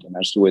street. And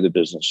that's the way the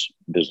business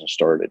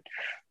started.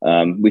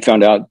 We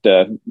found out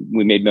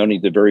we made money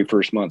the very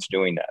first month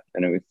doing that,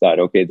 and we thought,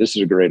 okay, this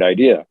is a great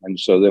idea. And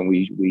so then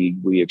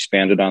we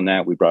expanded on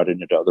that. We brought it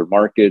into other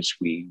markets.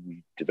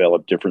 We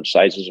developed different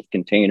sizes of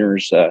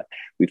containers.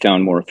 We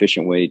found more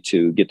efficient way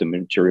to get the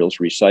materials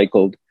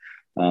recycled.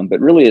 But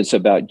really, it's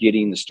about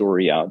getting the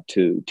story out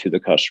to the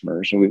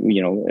customers. And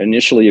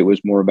initially it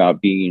was more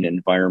about being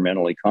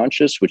environmentally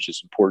conscious, which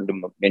is important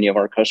to many of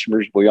our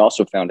customers. We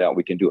also found out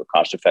we can do it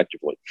cost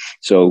effectively,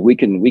 so we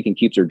can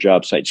keep their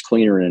job sites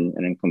cleaner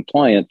and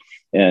compliant,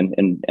 and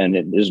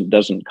it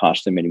doesn't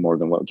cost them any more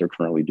than what they're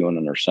currently doing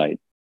on their site.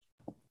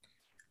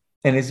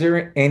 And is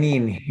there any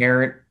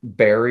inherent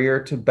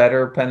barrier to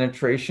better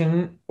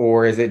penetration,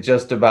 or is it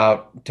just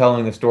about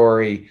telling the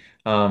story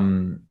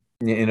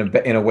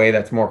in a way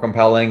that's more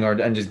compelling,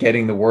 and just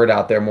getting the word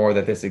out there more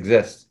that this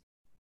exists?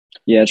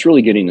 Yeah, it's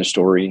really getting the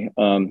story.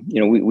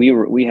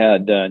 We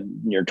had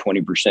near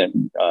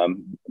 20%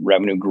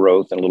 revenue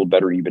growth and a little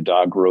better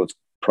EBITDA growth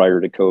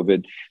prior to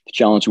COVID. The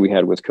challenge we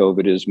had with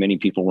COVID is many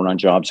people weren't on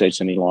job sites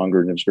any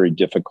longer, and it was very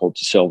difficult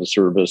to sell the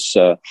service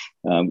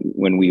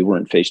when we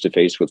weren't face to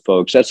face with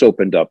folks. That's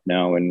opened up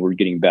now, and we're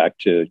getting back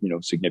to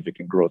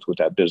significant growth with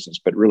that business.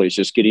 But really, it's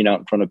just getting out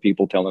in front of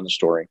people, telling the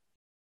story.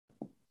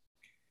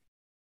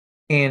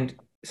 And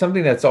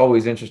something that's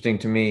always interesting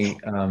to me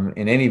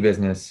in any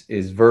business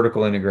is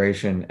vertical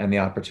integration and the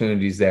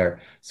opportunities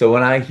there. So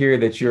when I hear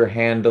that you're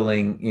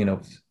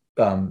handling,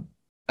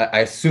 I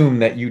assume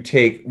that you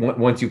take,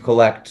 once you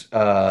collect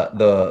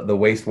the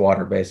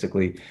wastewater,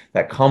 basically,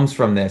 that comes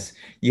from this,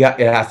 it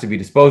has to be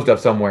disposed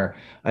of somewhere.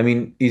 I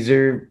mean, is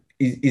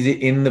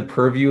it in the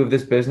purview of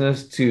this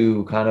business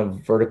to kind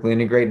of vertically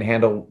integrate and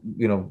handle,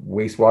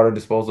 wastewater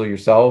disposal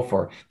yourself,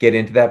 or get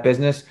into that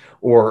business?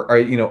 Or are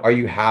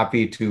you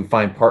happy to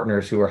find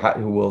partners who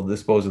will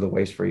dispose of the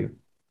waste for you?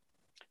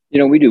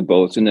 We do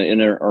both.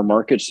 In our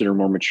markets that are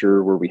more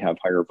mature, where we have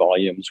higher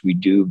volumes, we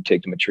do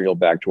take the material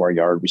back to our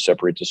yard. We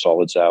separate the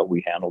solids out.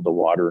 We handle the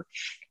water.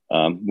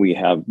 We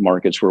have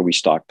markets where we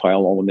stockpile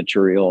all the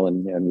material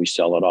and we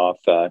sell it off,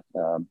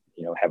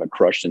 have it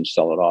crushed and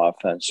sell it off.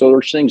 So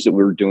there's things that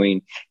we're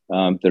doing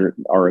that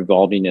are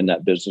evolving in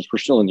that business. We're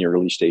still in the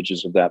early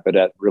stages of that, but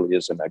that really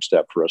is the next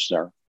step for us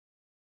there.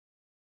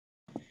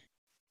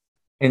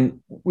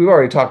 And we've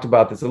already talked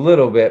about this a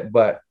little bit,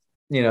 but,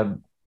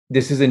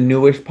 this is a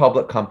newish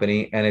public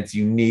company, and it's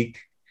unique,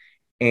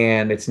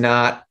 and it's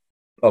not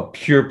a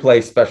pure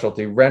play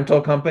specialty rental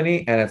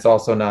company, and it's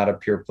also not a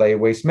pure play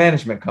waste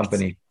management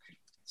company.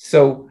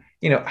 So,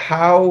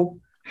 how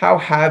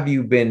have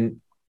you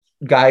been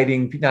not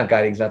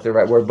guiding is not the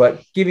right word,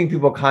 but giving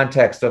people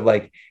context of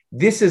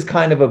this is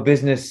kind of a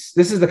business.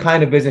 This is the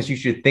kind of business you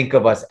should think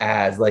of us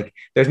as.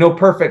 There's no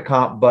perfect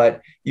comp,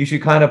 but you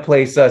should kind of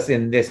place us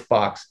in this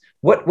box.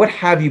 What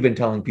have you been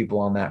telling people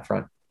on that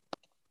front?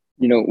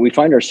 We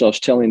find ourselves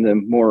telling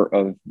them more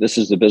of this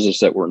is the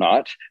business that we're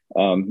not.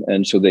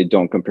 And so they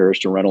don't compare us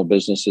to rental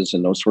businesses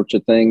and those sorts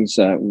of things.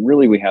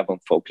 Really, we have them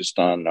focused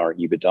on our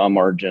EBITDA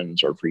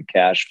margins, our free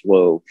cash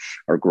flow,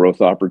 our growth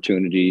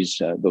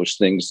opportunities, those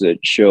things that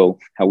show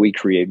how we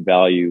create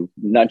value,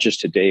 not just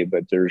today,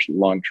 but there's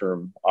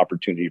long-term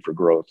opportunity for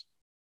growth.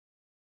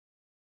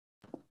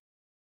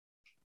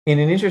 And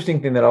an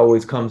interesting thing that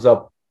always comes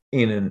up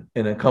in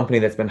a company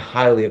that's been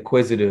highly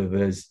acquisitive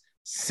is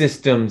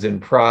systems and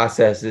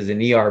processes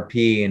and ERP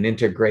and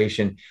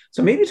integration.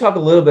 So maybe talk a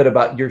little bit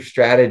about your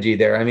strategy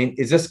there. I mean,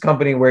 is this a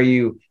company where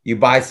you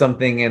buy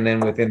something and then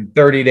within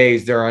 30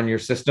 days they're on your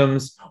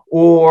systems,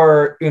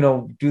 or,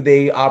 do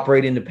they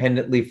operate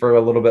independently for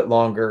a little bit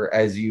longer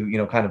as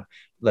you, kind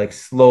of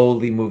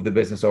slowly move the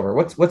business over?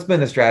 What's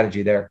been the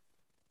strategy there?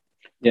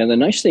 Yeah, the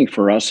nice thing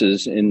for us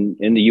is in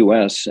the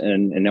US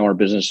and now our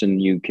business in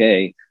the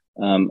UK,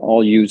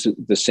 all use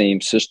the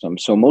same system.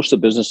 So most of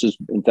the businesses,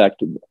 in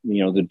fact,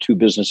 the two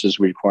businesses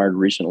we acquired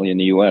recently in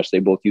the U.S., they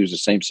both use the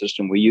same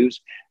system we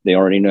use. They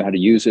already know how to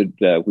use it.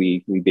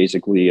 We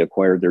basically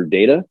acquired their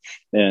data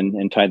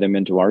and tie them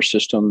into our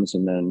systems,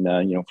 and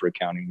then for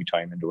accounting we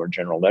tie them into our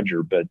general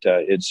ledger. But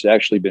it's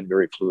actually been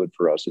very fluid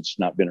for us. It's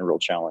not been a real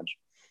challenge.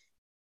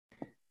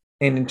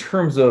 And in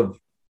terms of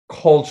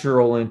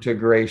cultural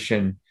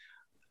integration,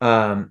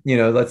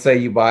 let's say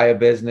you buy a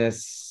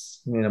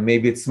business,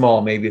 maybe it's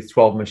small, maybe it's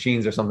 12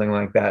 machines or something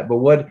like that. But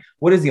what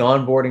is the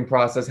onboarding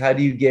process? How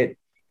do you get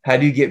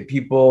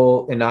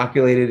people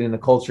inoculated in the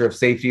culture of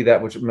safety,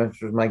 which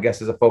my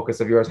guess is a focus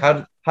of yours?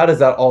 How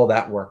does all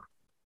that work?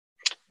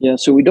 Yeah,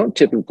 so we don't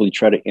typically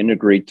try to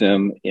integrate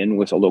them in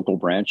with a local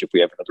branch. If we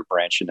have another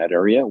branch in that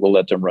area, we'll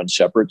let them run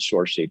separate. So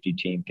our safety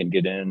team can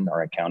get in,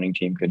 our accounting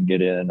team can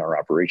get in, our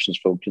operations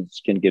folks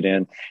can get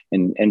in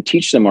and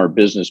teach them our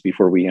business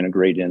before we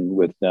integrate in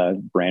with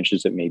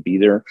branches that may be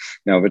there.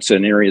 Now, if it's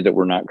an area that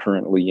we're not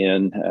currently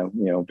in,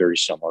 very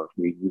similar.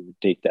 We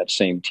take that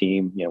same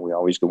team. We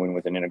always go in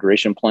with an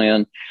integration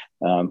plan.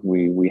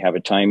 We have a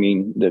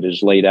timing that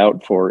is laid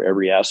out for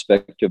every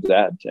aspect of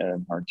that.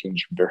 And our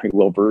team's very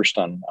well versed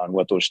on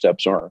what those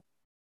steps are.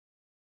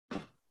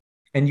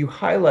 And you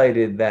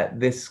highlighted that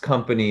this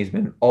company has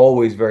been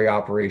always very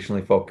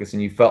operationally focused,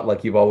 and you felt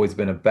like you've always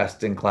been a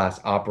best-in-class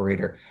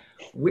operator.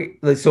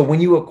 So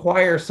when you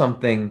acquire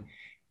something,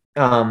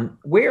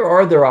 where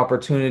are there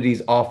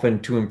opportunities often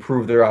to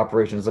improve their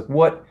operations?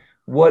 Like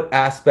what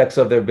aspects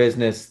of their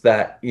business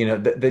that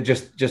that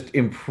just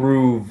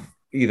improve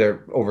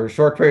either over a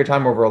short period of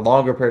time or over a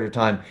longer period of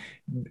time,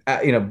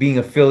 being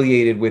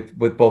affiliated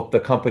with both the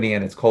company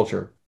and its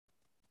culture?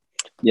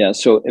 Yeah,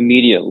 so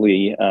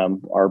immediately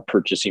our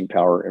purchasing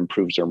power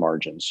improves our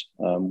margins.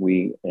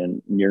 We,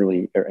 in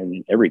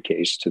every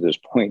case to this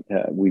point,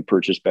 we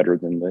purchase better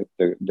than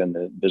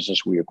the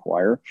business we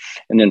acquire.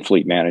 And then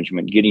fleet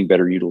management, getting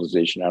better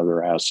utilization out of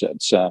their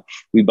assets.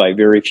 We buy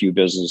very few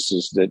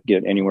businesses that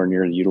get anywhere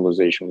near the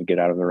utilization we get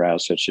out of their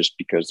assets just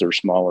because they're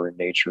smaller in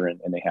nature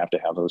and they have to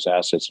have those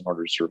assets in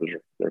order to serve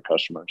their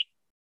customers.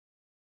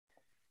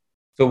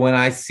 So when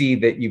I see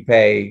that you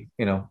pay,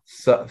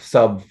 sub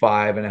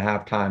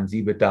 5.5 times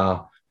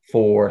EBITDA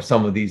for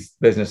some of these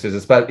businesses,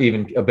 especially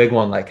even a big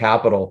one like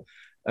Capital,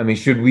 I mean,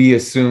 should we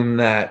assume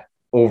that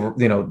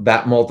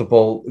that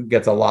multiple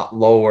gets a lot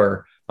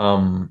lower,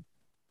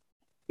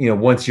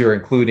 once you're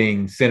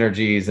including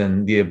synergies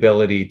and the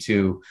ability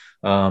to,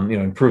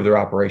 improve their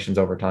operations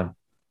over time?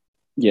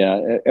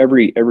 Yeah,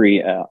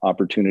 every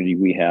opportunity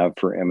we have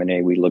for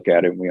M&A, we look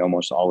at it and we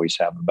almost always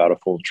have about a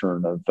full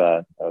turn of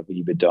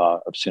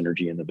EBITDA of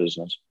synergy in the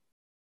business.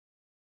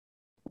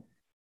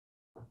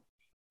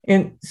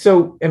 And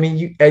so, I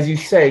mean, as you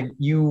said,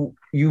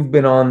 you've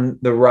been on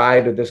the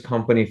ride of this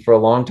company for a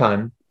long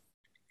time.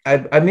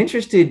 I'm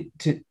interested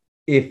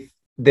if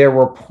there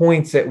were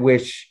points at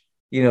which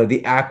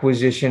the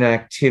acquisition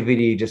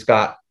activity just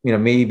got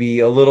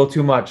maybe a little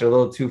too much, a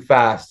little too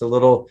fast, a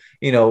little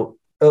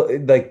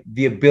like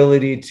the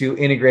ability to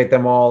integrate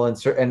them all and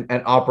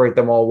operate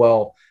them all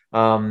well,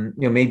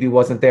 maybe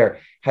wasn't there.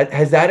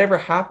 Has that ever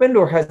happened,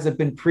 or has it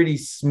been pretty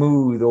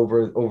smooth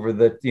over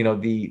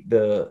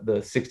the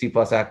the 60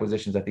 plus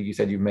acquisitions I think you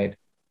said you've made?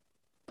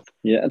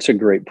 Yeah, that's a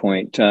great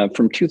point.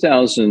 From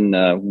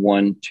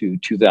 2001 to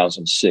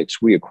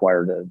 2006, we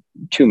acquired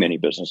too many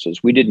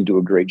businesses. We didn't do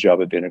a great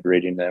job of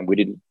integrating them. We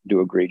didn't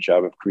do a great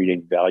job of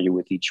creating value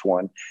with each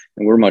one.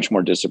 And we're much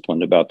more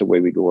disciplined about the way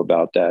we go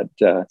about that.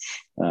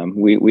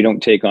 We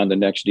don't take on the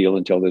next deal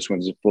until this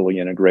one's fully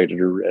integrated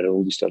or at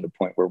least at a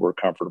point where we're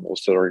comfortable.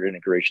 So our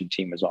integration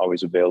team is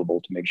always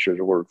available to make sure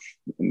that we're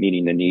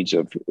meeting the needs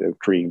of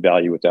creating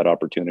value with that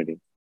opportunity.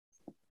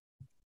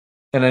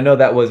 And I know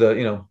that was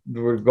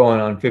we're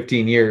going on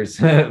 15 years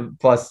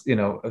plus,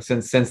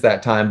 since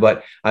that time.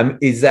 But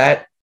is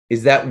that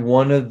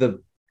one of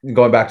the,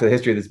 going back to the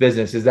history of this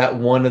business, is that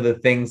one of the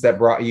things that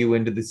brought you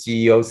into the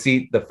CEO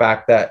seat? The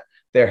fact that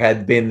there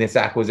had been this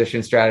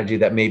acquisition strategy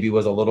that maybe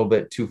was a little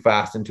bit too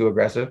fast and too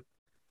aggressive?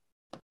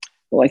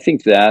 Well, I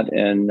think that,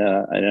 and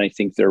I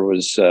think there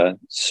was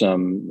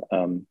some.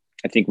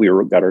 I think we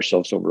got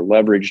ourselves over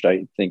leveraged.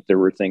 I think there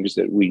were things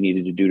that we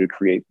needed to do to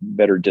create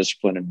better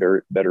discipline and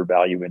better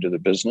value into the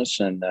business,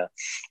 and I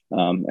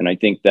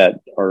think that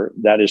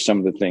is some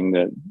of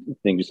the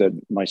things that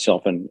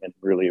myself and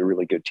really a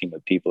really good team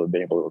of people have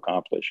been able to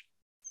accomplish.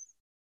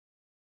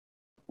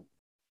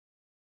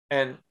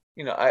 And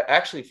I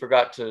actually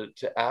forgot to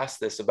ask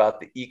this about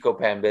the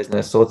Eco-Pan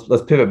business. So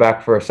let's pivot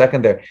back for a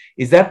second there.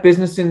 Is that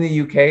business in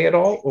the UK at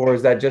all, or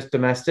is that just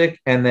domestic?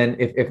 And then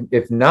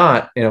if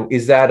not,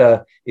 is that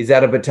a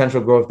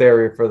potential growth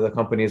area for the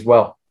company as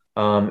well?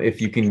 If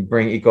you can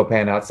bring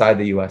Eco-Pan outside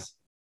the US?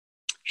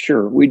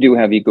 Sure. We do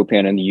have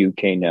Eco-Pan in the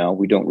UK now.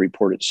 We don't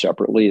report it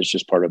separately. It's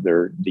just part of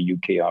the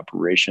UK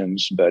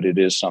operations, but it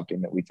is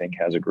something that we think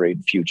has a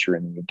great future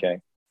in the UK.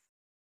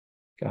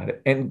 Got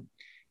it. And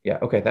yeah,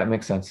 okay, that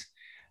makes sense.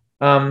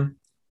 Let's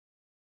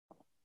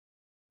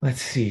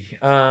see.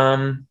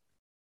 Are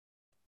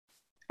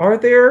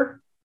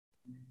there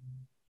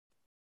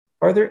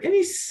are there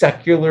any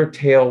secular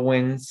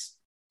tailwinds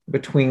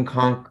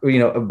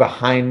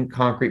behind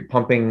concrete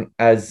pumping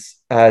as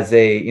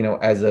a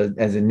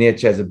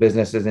niche, as a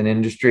business, as an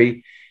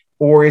industry?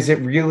 Or is it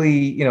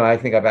really, I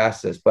think I've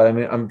asked this, but I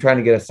mean, I'm trying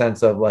to get a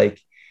sense of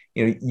like,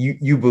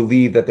 you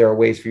believe that there are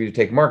ways for you to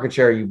take market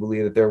share. You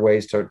believe that there are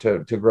ways to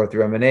grow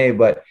through M&A,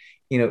 but,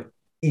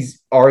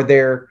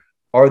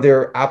 are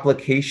there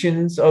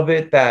applications of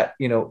it that,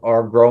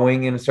 are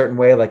growing in a certain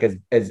way? Like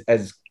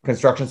as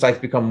construction sites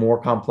become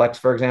more complex,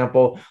 for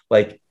example,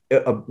 like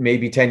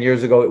maybe 10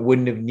 years ago, it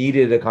wouldn't have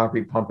needed a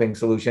concrete pumping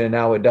solution, and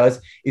now it does.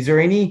 Is there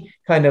any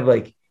kind of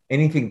like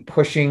anything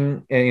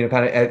pushing, kind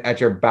of at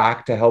your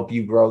back to help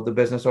you grow the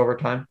business over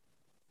time?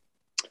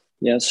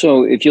 Yeah.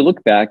 So if you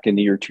look back in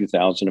the year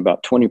 2000,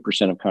 about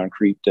 20% of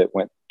concrete that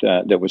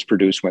was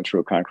produced went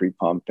through a concrete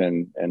pump,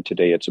 and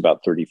today it's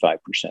about 35%.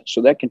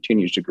 So that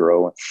continues to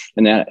grow,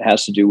 and that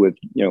has to do with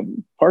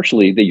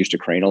partially they used to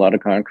crane a lot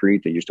of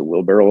concrete, they used to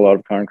wheelbarrow a lot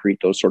of concrete,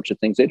 those sorts of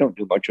things. They don't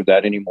do much of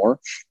that anymore,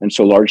 and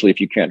so largely,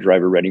 if you can't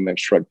drive a ready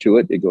mix truck to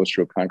it, it goes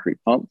through a concrete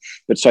pump.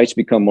 But sites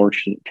become more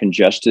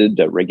congested.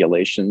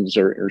 Regulations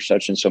are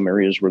such in some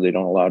areas where they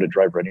don't allow to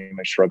drive ready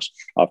mix trucks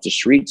off the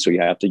street, so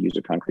you have to use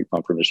a concrete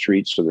pump from the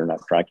street, so they're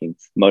not tracking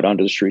mud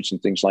onto the streets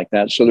and things like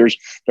that. So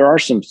there are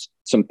some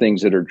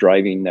things that are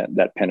driving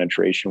that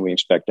penetration. We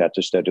expect that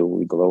to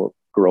steadily grow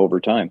over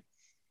time.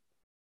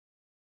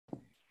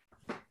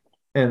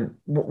 And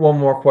one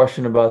more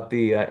question about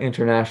the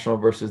international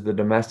versus the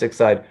domestic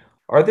side.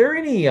 Are there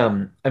any,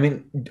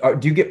 do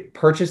you get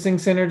purchasing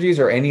synergies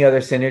or any other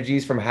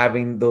synergies from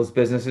having those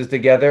businesses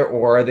together,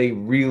 or are they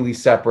really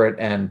separate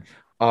and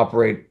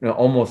operate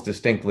almost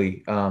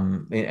distinctly,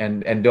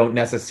 and don't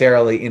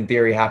necessarily, in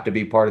theory, have to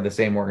be part of the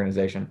same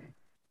organization?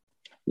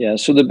 Yeah,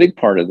 so the big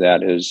part of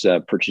that is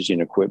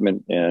purchasing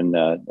equipment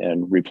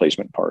and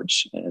replacement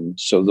parts, and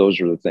so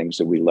those are the things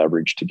that we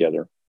leverage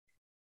together.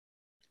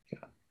 Yeah.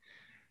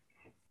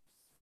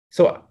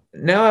 So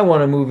now I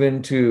want to move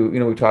into,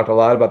 we talked a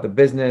lot about the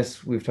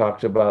business, we've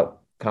talked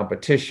about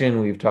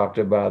competition, we've talked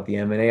about the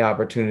M&A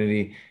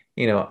opportunity.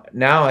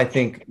 Now I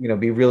think,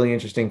 be really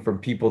interesting for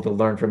people to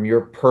learn from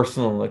your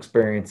personal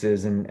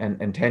experiences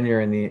and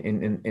tenure in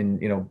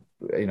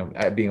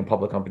being a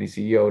public company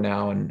CEO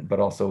now, but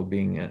also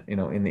being,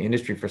 in the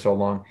industry for so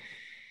long.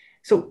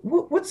 So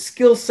what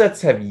skill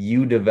sets have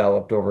you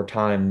developed over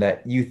time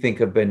that you think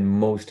have been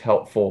most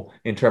helpful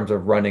in terms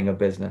of running a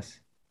business?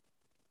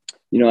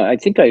 I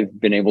think I've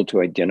been able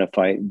to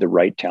identify the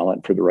right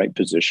talent for the right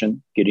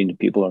position, getting the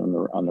people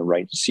on the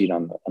right seat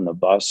on the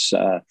bus.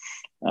 I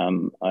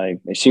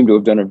seem to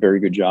have done a very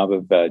good job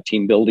of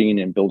team building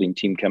and building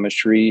team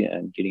chemistry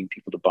and getting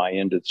people to buy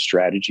into the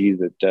strategy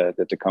that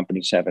the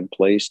companies have in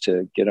place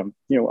to get them.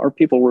 Our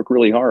people work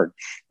really hard,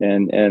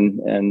 and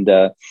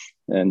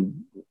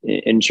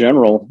in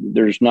general,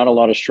 there's not a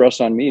lot of stress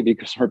on me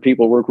because our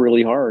people work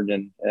really hard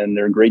and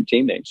they're great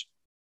teammates.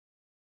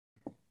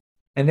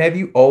 And have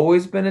you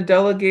always been a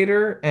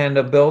delegator and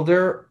a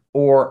builder,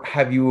 or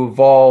have you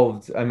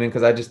evolved? I mean,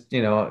 because I just,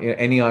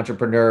 any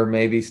entrepreneur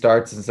maybe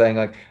starts and saying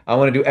like, I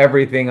want to do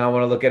everything. I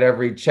want to look at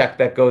every check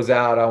that goes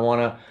out. I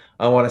want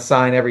to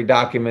sign every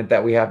document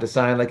that we have to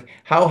sign. Like,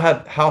 how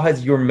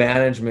has your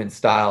management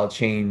style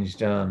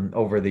changed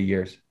over the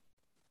years?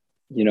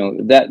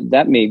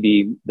 That may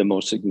be the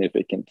most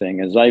significant thing,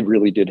 as I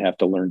really did have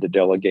to learn to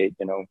delegate.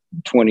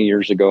 20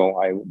 years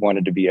ago, I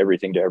wanted to be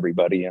everything to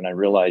everybody, and I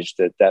realized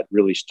that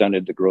really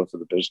stunted the growth of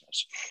the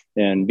business.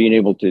 And being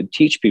able to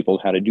teach people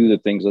how to do the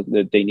things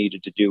that they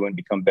needed to do and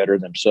become better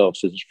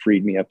themselves has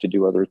freed me up to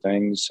do other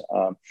things.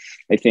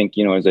 I think,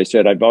 as I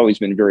said, I've always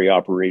been very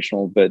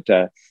operational, but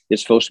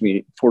it's forced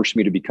me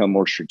to become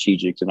more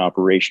strategic and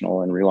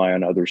operational and rely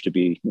on others to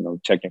be,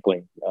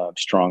 technically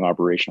strong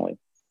operationally.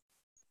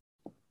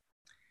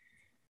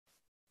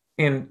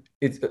 And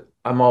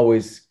I'm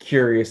always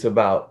curious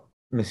about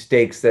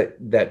mistakes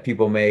that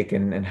people make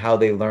and how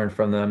they learn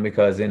from them,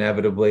 because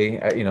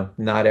inevitably,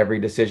 not every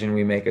decision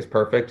we make is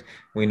perfect.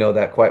 We know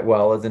that quite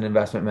well as an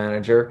investment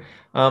manager.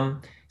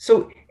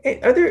 So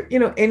are there,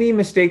 any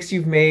mistakes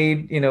you've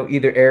made,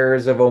 either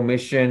errors of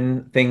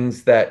omission,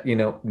 things that,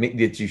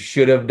 that you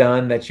should have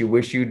done, that you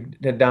wish you'd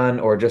had done,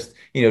 or just,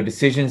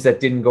 decisions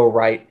that didn't go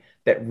right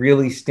that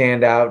really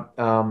stand out,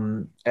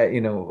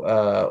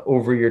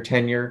 over your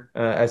tenure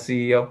as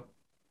CEO?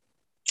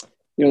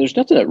 There's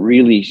nothing that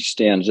really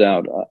stands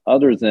out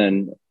other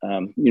than,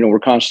 we're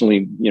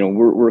constantly,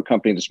 we're a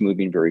company that's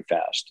moving very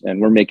fast,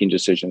 and we're making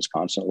decisions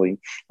constantly.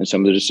 And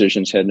some of the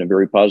decisions head in a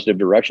very positive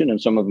direction,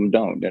 and some of them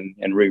don't.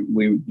 And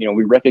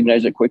we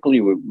recognize it quickly.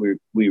 We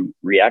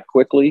react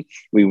quickly.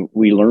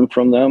 We learn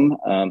from them.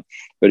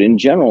 But in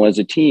general, as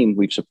a team,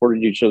 we've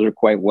supported each other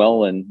quite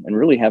well, and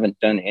really haven't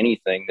done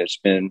anything that's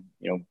been,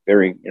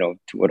 very, to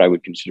what I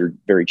would consider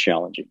very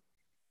challenging.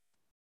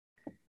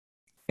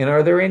 And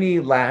are there any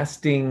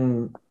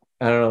lasting,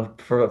 I don't know,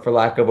 for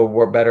lack of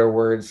a better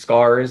word,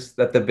 scars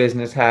that the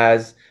business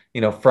has,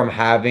 from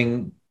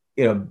having,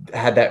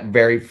 had that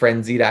very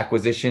frenzied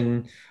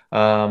acquisition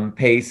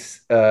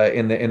pace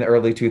in the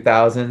early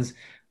 2000s?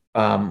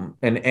 and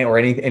or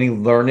any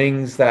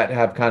learnings that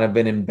have kind of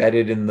been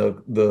embedded in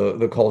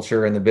the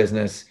culture and the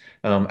business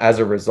as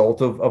a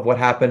result of what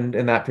happened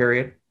in that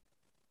period?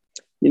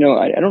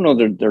 I don't know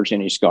that there's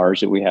any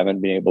scars that we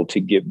haven't been able to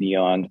get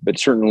beyond, but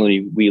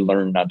certainly we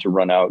learn not to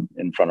run out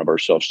in front of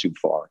ourselves too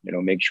far.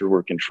 Make sure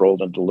we're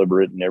controlled and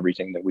deliberate in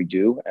everything that we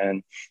do,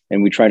 and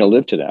we try to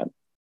live to that.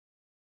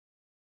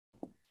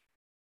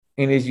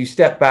 And as you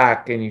step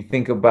back and you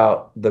think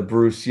about the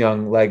Bruce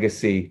Young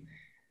legacy,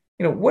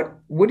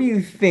 what do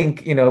you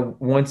think,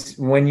 once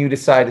when you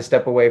decide to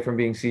step away from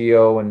being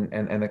CEO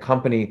and the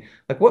company,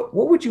 like what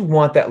would you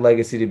want that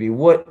legacy to be?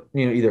 What,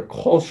 either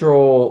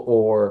cultural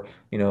or,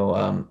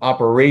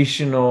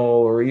 operational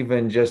or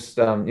even just,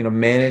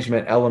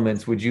 management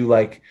elements would you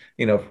like,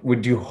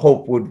 would you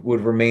hope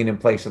would remain in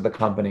place of the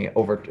company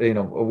over,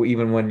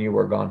 even when you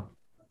were gone?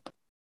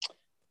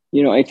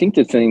 I think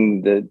the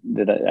thing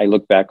that I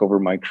look back over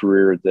my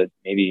career that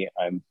maybe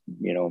I'm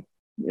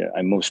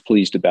most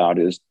pleased about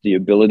is the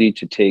ability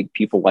to take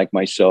people like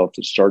myself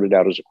that started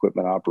out as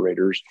equipment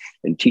operators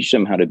and teach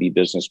them how to be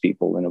business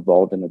people and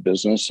evolve in the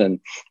business. And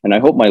I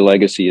hope my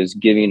legacy is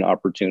giving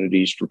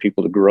opportunities for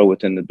people to grow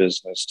within the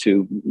business,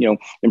 to,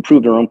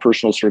 improve their own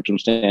personal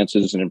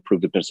circumstances and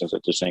improve the business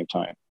at the same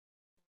time.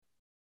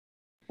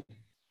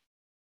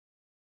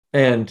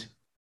 And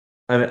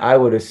I mean, I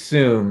would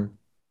assume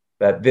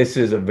that this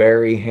is a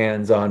very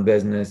hands-on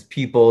business,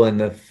 people in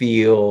the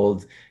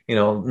field,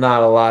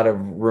 not a lot of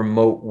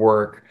remote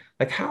work.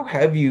 Like how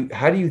do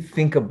you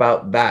think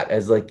about that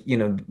as like,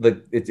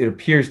 it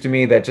appears to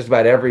me that just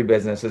about every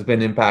business has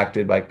been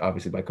impacted by,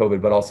 obviously by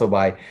COVID, but also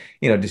by,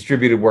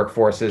 distributed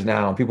workforces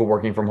now, people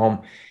working from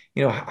home.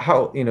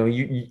 How,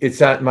 it's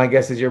not, my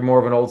guess is you're more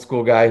of an old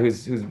school guy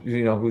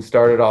who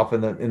started off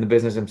in the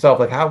business himself.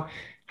 Like how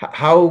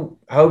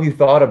have you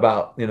thought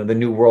about, the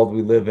new world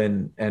we live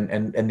in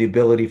and the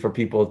ability for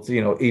people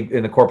to,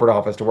 in a corporate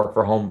office to work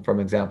from home, for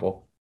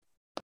example?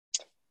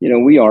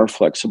 We are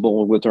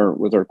flexible with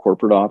our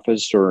corporate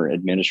office or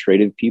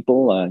administrative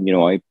people.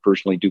 I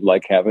personally do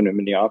like having them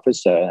in the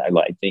office.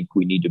 I think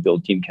we need to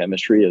build team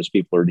chemistry as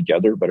people are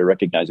together, but I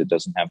recognize it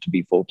doesn't have to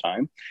be full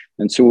time.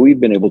 And so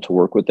we've been able to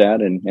work with that.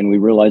 And we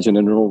realize in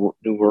a new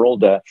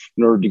world,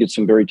 in order to get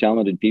some very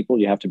talented people,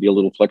 you have to be a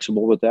little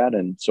flexible with that.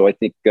 And so I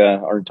think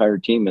our entire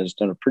team has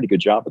done a pretty good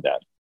job of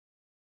that.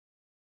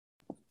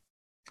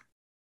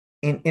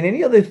 And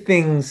any other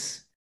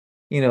things,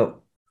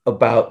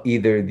 about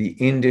either the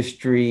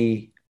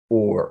industry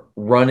or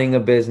running a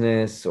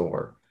business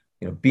or,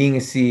 being a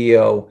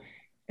CEO,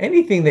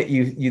 anything that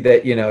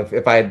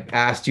if I had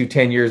asked you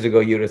 10 years ago,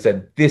 you'd have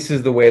said, this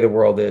is the way the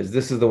world is,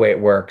 this is the way it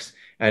works.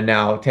 And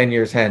now 10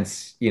 years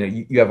hence,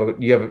 you've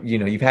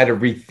had to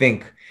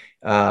rethink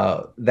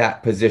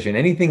that position.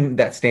 Anything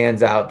that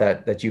stands out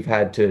that you've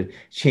had to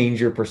change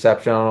your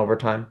perception on over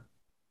time?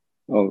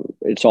 Oh,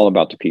 it's all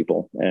about the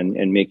people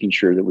and making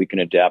sure that we can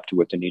adapt to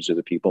what the needs of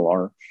the people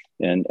are.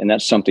 And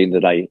that's something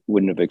that I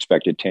wouldn't have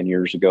expected 10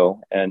 years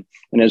ago. And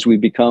as we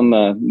become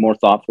more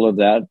thoughtful of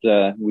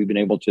that, we've been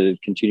able to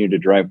continue to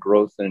drive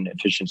growth and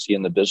efficiency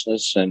in the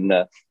business and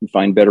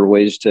find better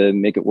ways to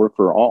make it work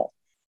for all.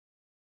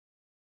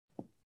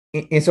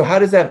 And so how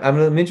does that,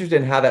 I'm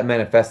interested in how that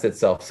manifests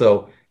itself.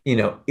 So,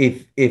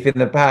 if in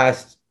the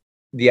past,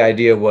 the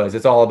idea was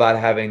it's all about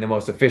having the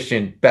most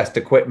efficient, best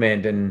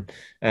equipment and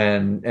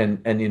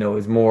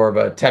is more of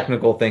a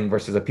technical thing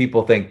versus a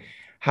people thing.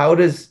 How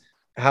does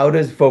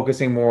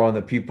focusing more on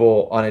the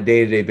people on a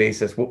day-to-day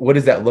basis, what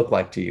does that look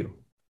like to you?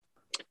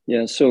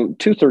 Yeah, so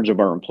 2/3 of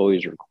our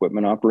employees are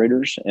equipment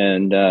operators,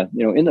 and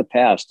in the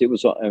past, it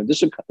was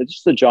this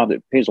is a job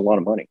that pays a lot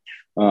of money.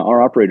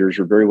 Our operators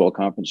are very well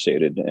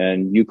compensated,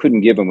 and you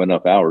couldn't give them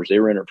enough hours. They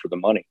were in it for the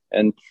money,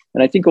 and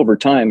I think over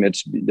time,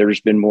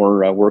 there's been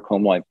more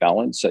work-home life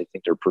balance. I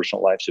think their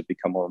personal lives have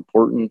become more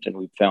important, and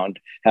we've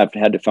have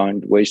had to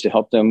find ways to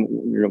help them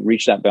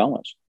reach that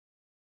balance.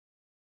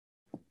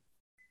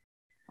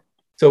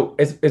 So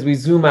as we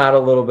zoom out a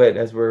little bit,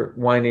 as we're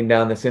winding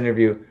down this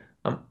interview,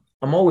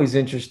 I'm always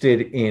interested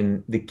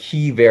in the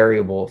key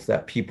variables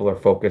that people are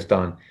focused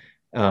on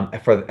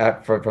for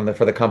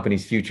the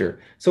company's future.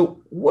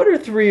 So what are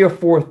 3 or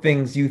 4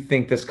 things you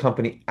think this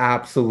company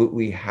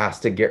absolutely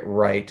has to get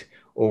right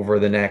over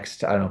the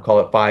next, I don't know, call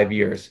it 5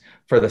 years,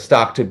 for the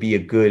stock to be a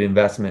good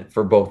investment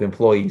for both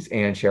employees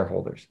and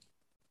shareholders?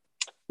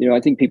 I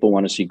think people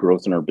want to see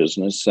growth in our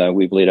business.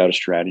 We've laid out a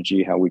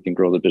strategy how we can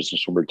grow the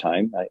business over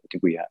time. I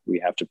think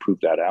we have to prove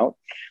that out.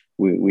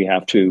 We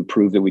have to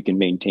prove that we can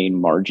maintain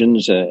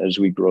margins as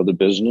we grow the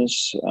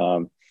business.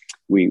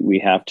 We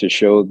have to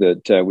show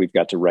that we've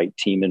got the right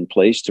team in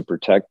place to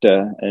protect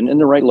and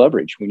the right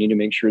leverage. We need to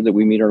make sure that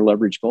we meet our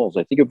leverage goals.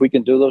 I think if we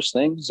can do those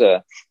things,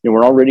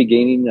 we're already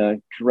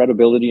gaining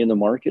credibility in the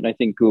market. And I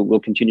think we'll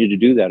continue to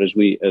do that as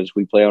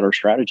we play out our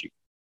strategy.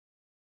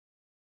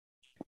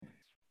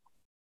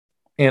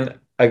 And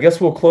I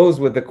guess we'll close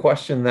with the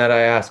question that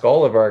I ask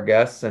all of our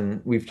guests.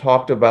 And we've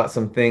talked about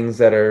some things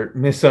that are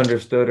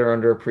misunderstood or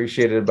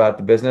underappreciated about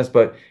the business,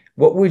 but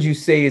what would you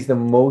say is the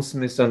most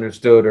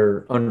misunderstood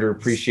or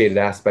underappreciated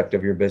aspect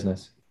of your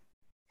business?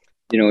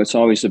 it's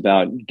always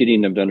about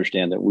getting them to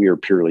understand that we are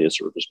purely a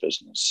service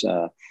business,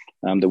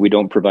 that we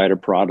don't provide a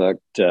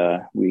product.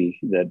 We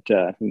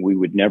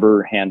would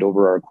never hand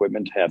over our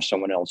equipment to have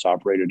someone else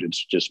operate it.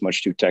 It's just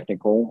much too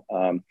technical.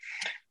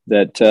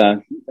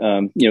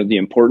 The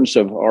importance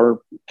of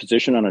our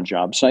position on a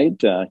job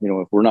site,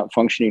 if we're not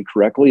functioning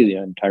correctly, the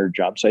entire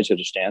job site's at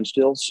a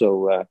standstill.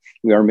 So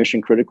we are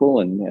mission critical,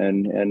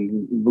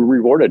 and we're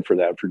rewarded for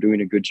that, for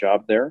doing a good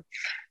job there.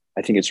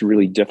 I think it's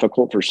really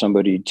difficult for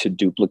somebody to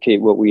duplicate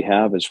what we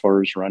have as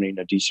far as running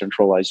a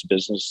decentralized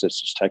business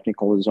that's as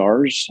technical as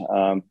ours.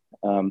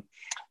 And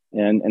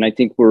I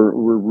think we're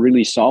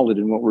really solid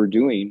in what we're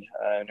doing,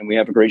 and we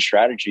have a great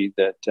strategy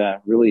that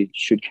really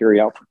should carry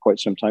out for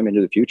quite some time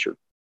into the future.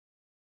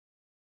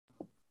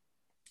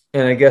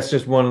 And I guess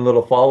just one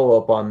little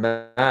follow-up on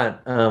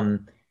that,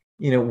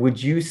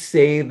 would you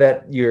say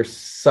that your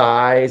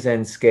size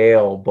and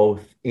scale,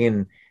 both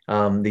in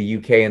the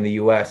UK and the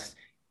US,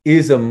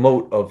 is a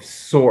moat of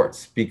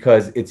sorts?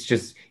 Because it's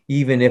just,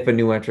 even if a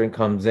new entrant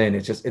comes in,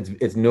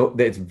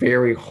 it's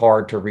very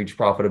hard to reach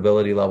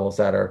profitability levels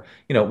that are,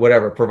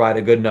 provide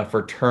a good enough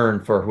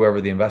return for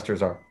whoever the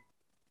investors are.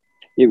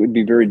 It would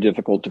be very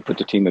difficult to put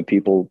the team of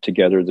people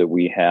together that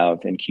we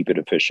have and keep it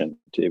efficient.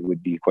 It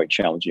would be quite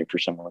challenging for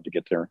someone to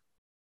get there.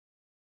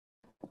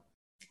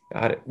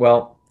 Got it.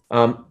 Well,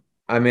 I'm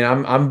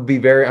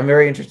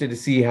very interested to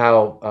see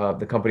how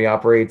the company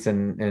operates,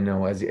 and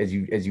as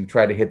you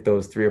try to hit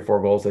those 3 or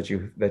 4 goals that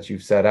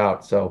you've set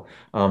out. So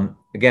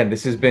again,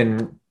 this has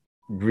been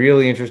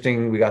really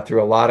interesting. We got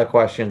through a lot of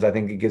questions. I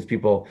think it gives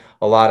people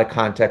a lot of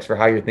context for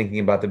how you're thinking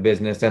about the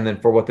business, and then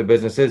for what the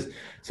business is.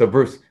 So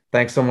Bruce,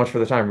 thanks so much for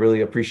the time.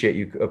 Really appreciate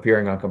you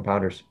appearing on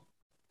Compounders.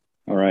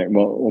 All right.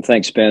 Well,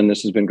 thanks, Ben.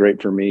 This has been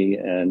great for me.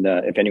 And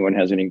if anyone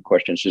has any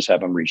questions, just have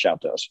them reach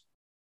out to us.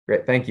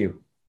 Great. Thank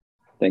you.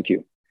 Thank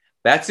you.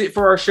 That's it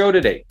for our show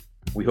today.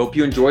 We hope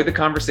you enjoyed the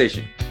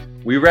conversation.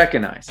 We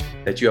recognize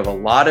that you have a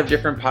lot of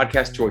different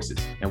podcast choices,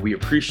 and we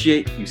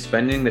appreciate you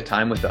spending the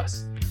time with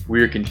us.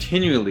 We are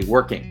continually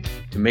working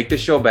to make the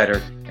show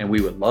better, and we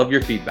would love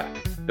your feedback.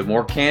 The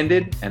more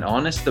candid and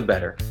honest, the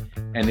better.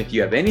 And if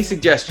you have any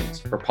suggestions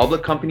for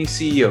public company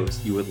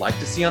CEOs you would like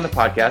to see on the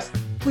podcast,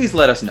 please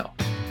let us know.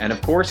 And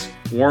of course,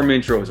 warm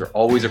intros are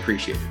always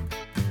appreciated.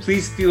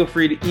 Please feel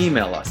free to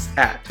email us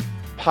at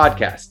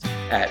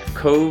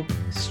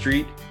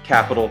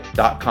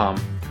podcast@covestreetcapital.com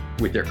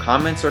with your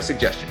comments or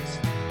suggestions.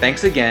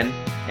 Thanks again,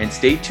 and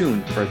stay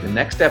tuned for the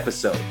next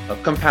episode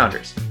of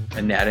Compounders,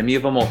 Anatomy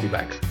of a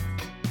Multibagger.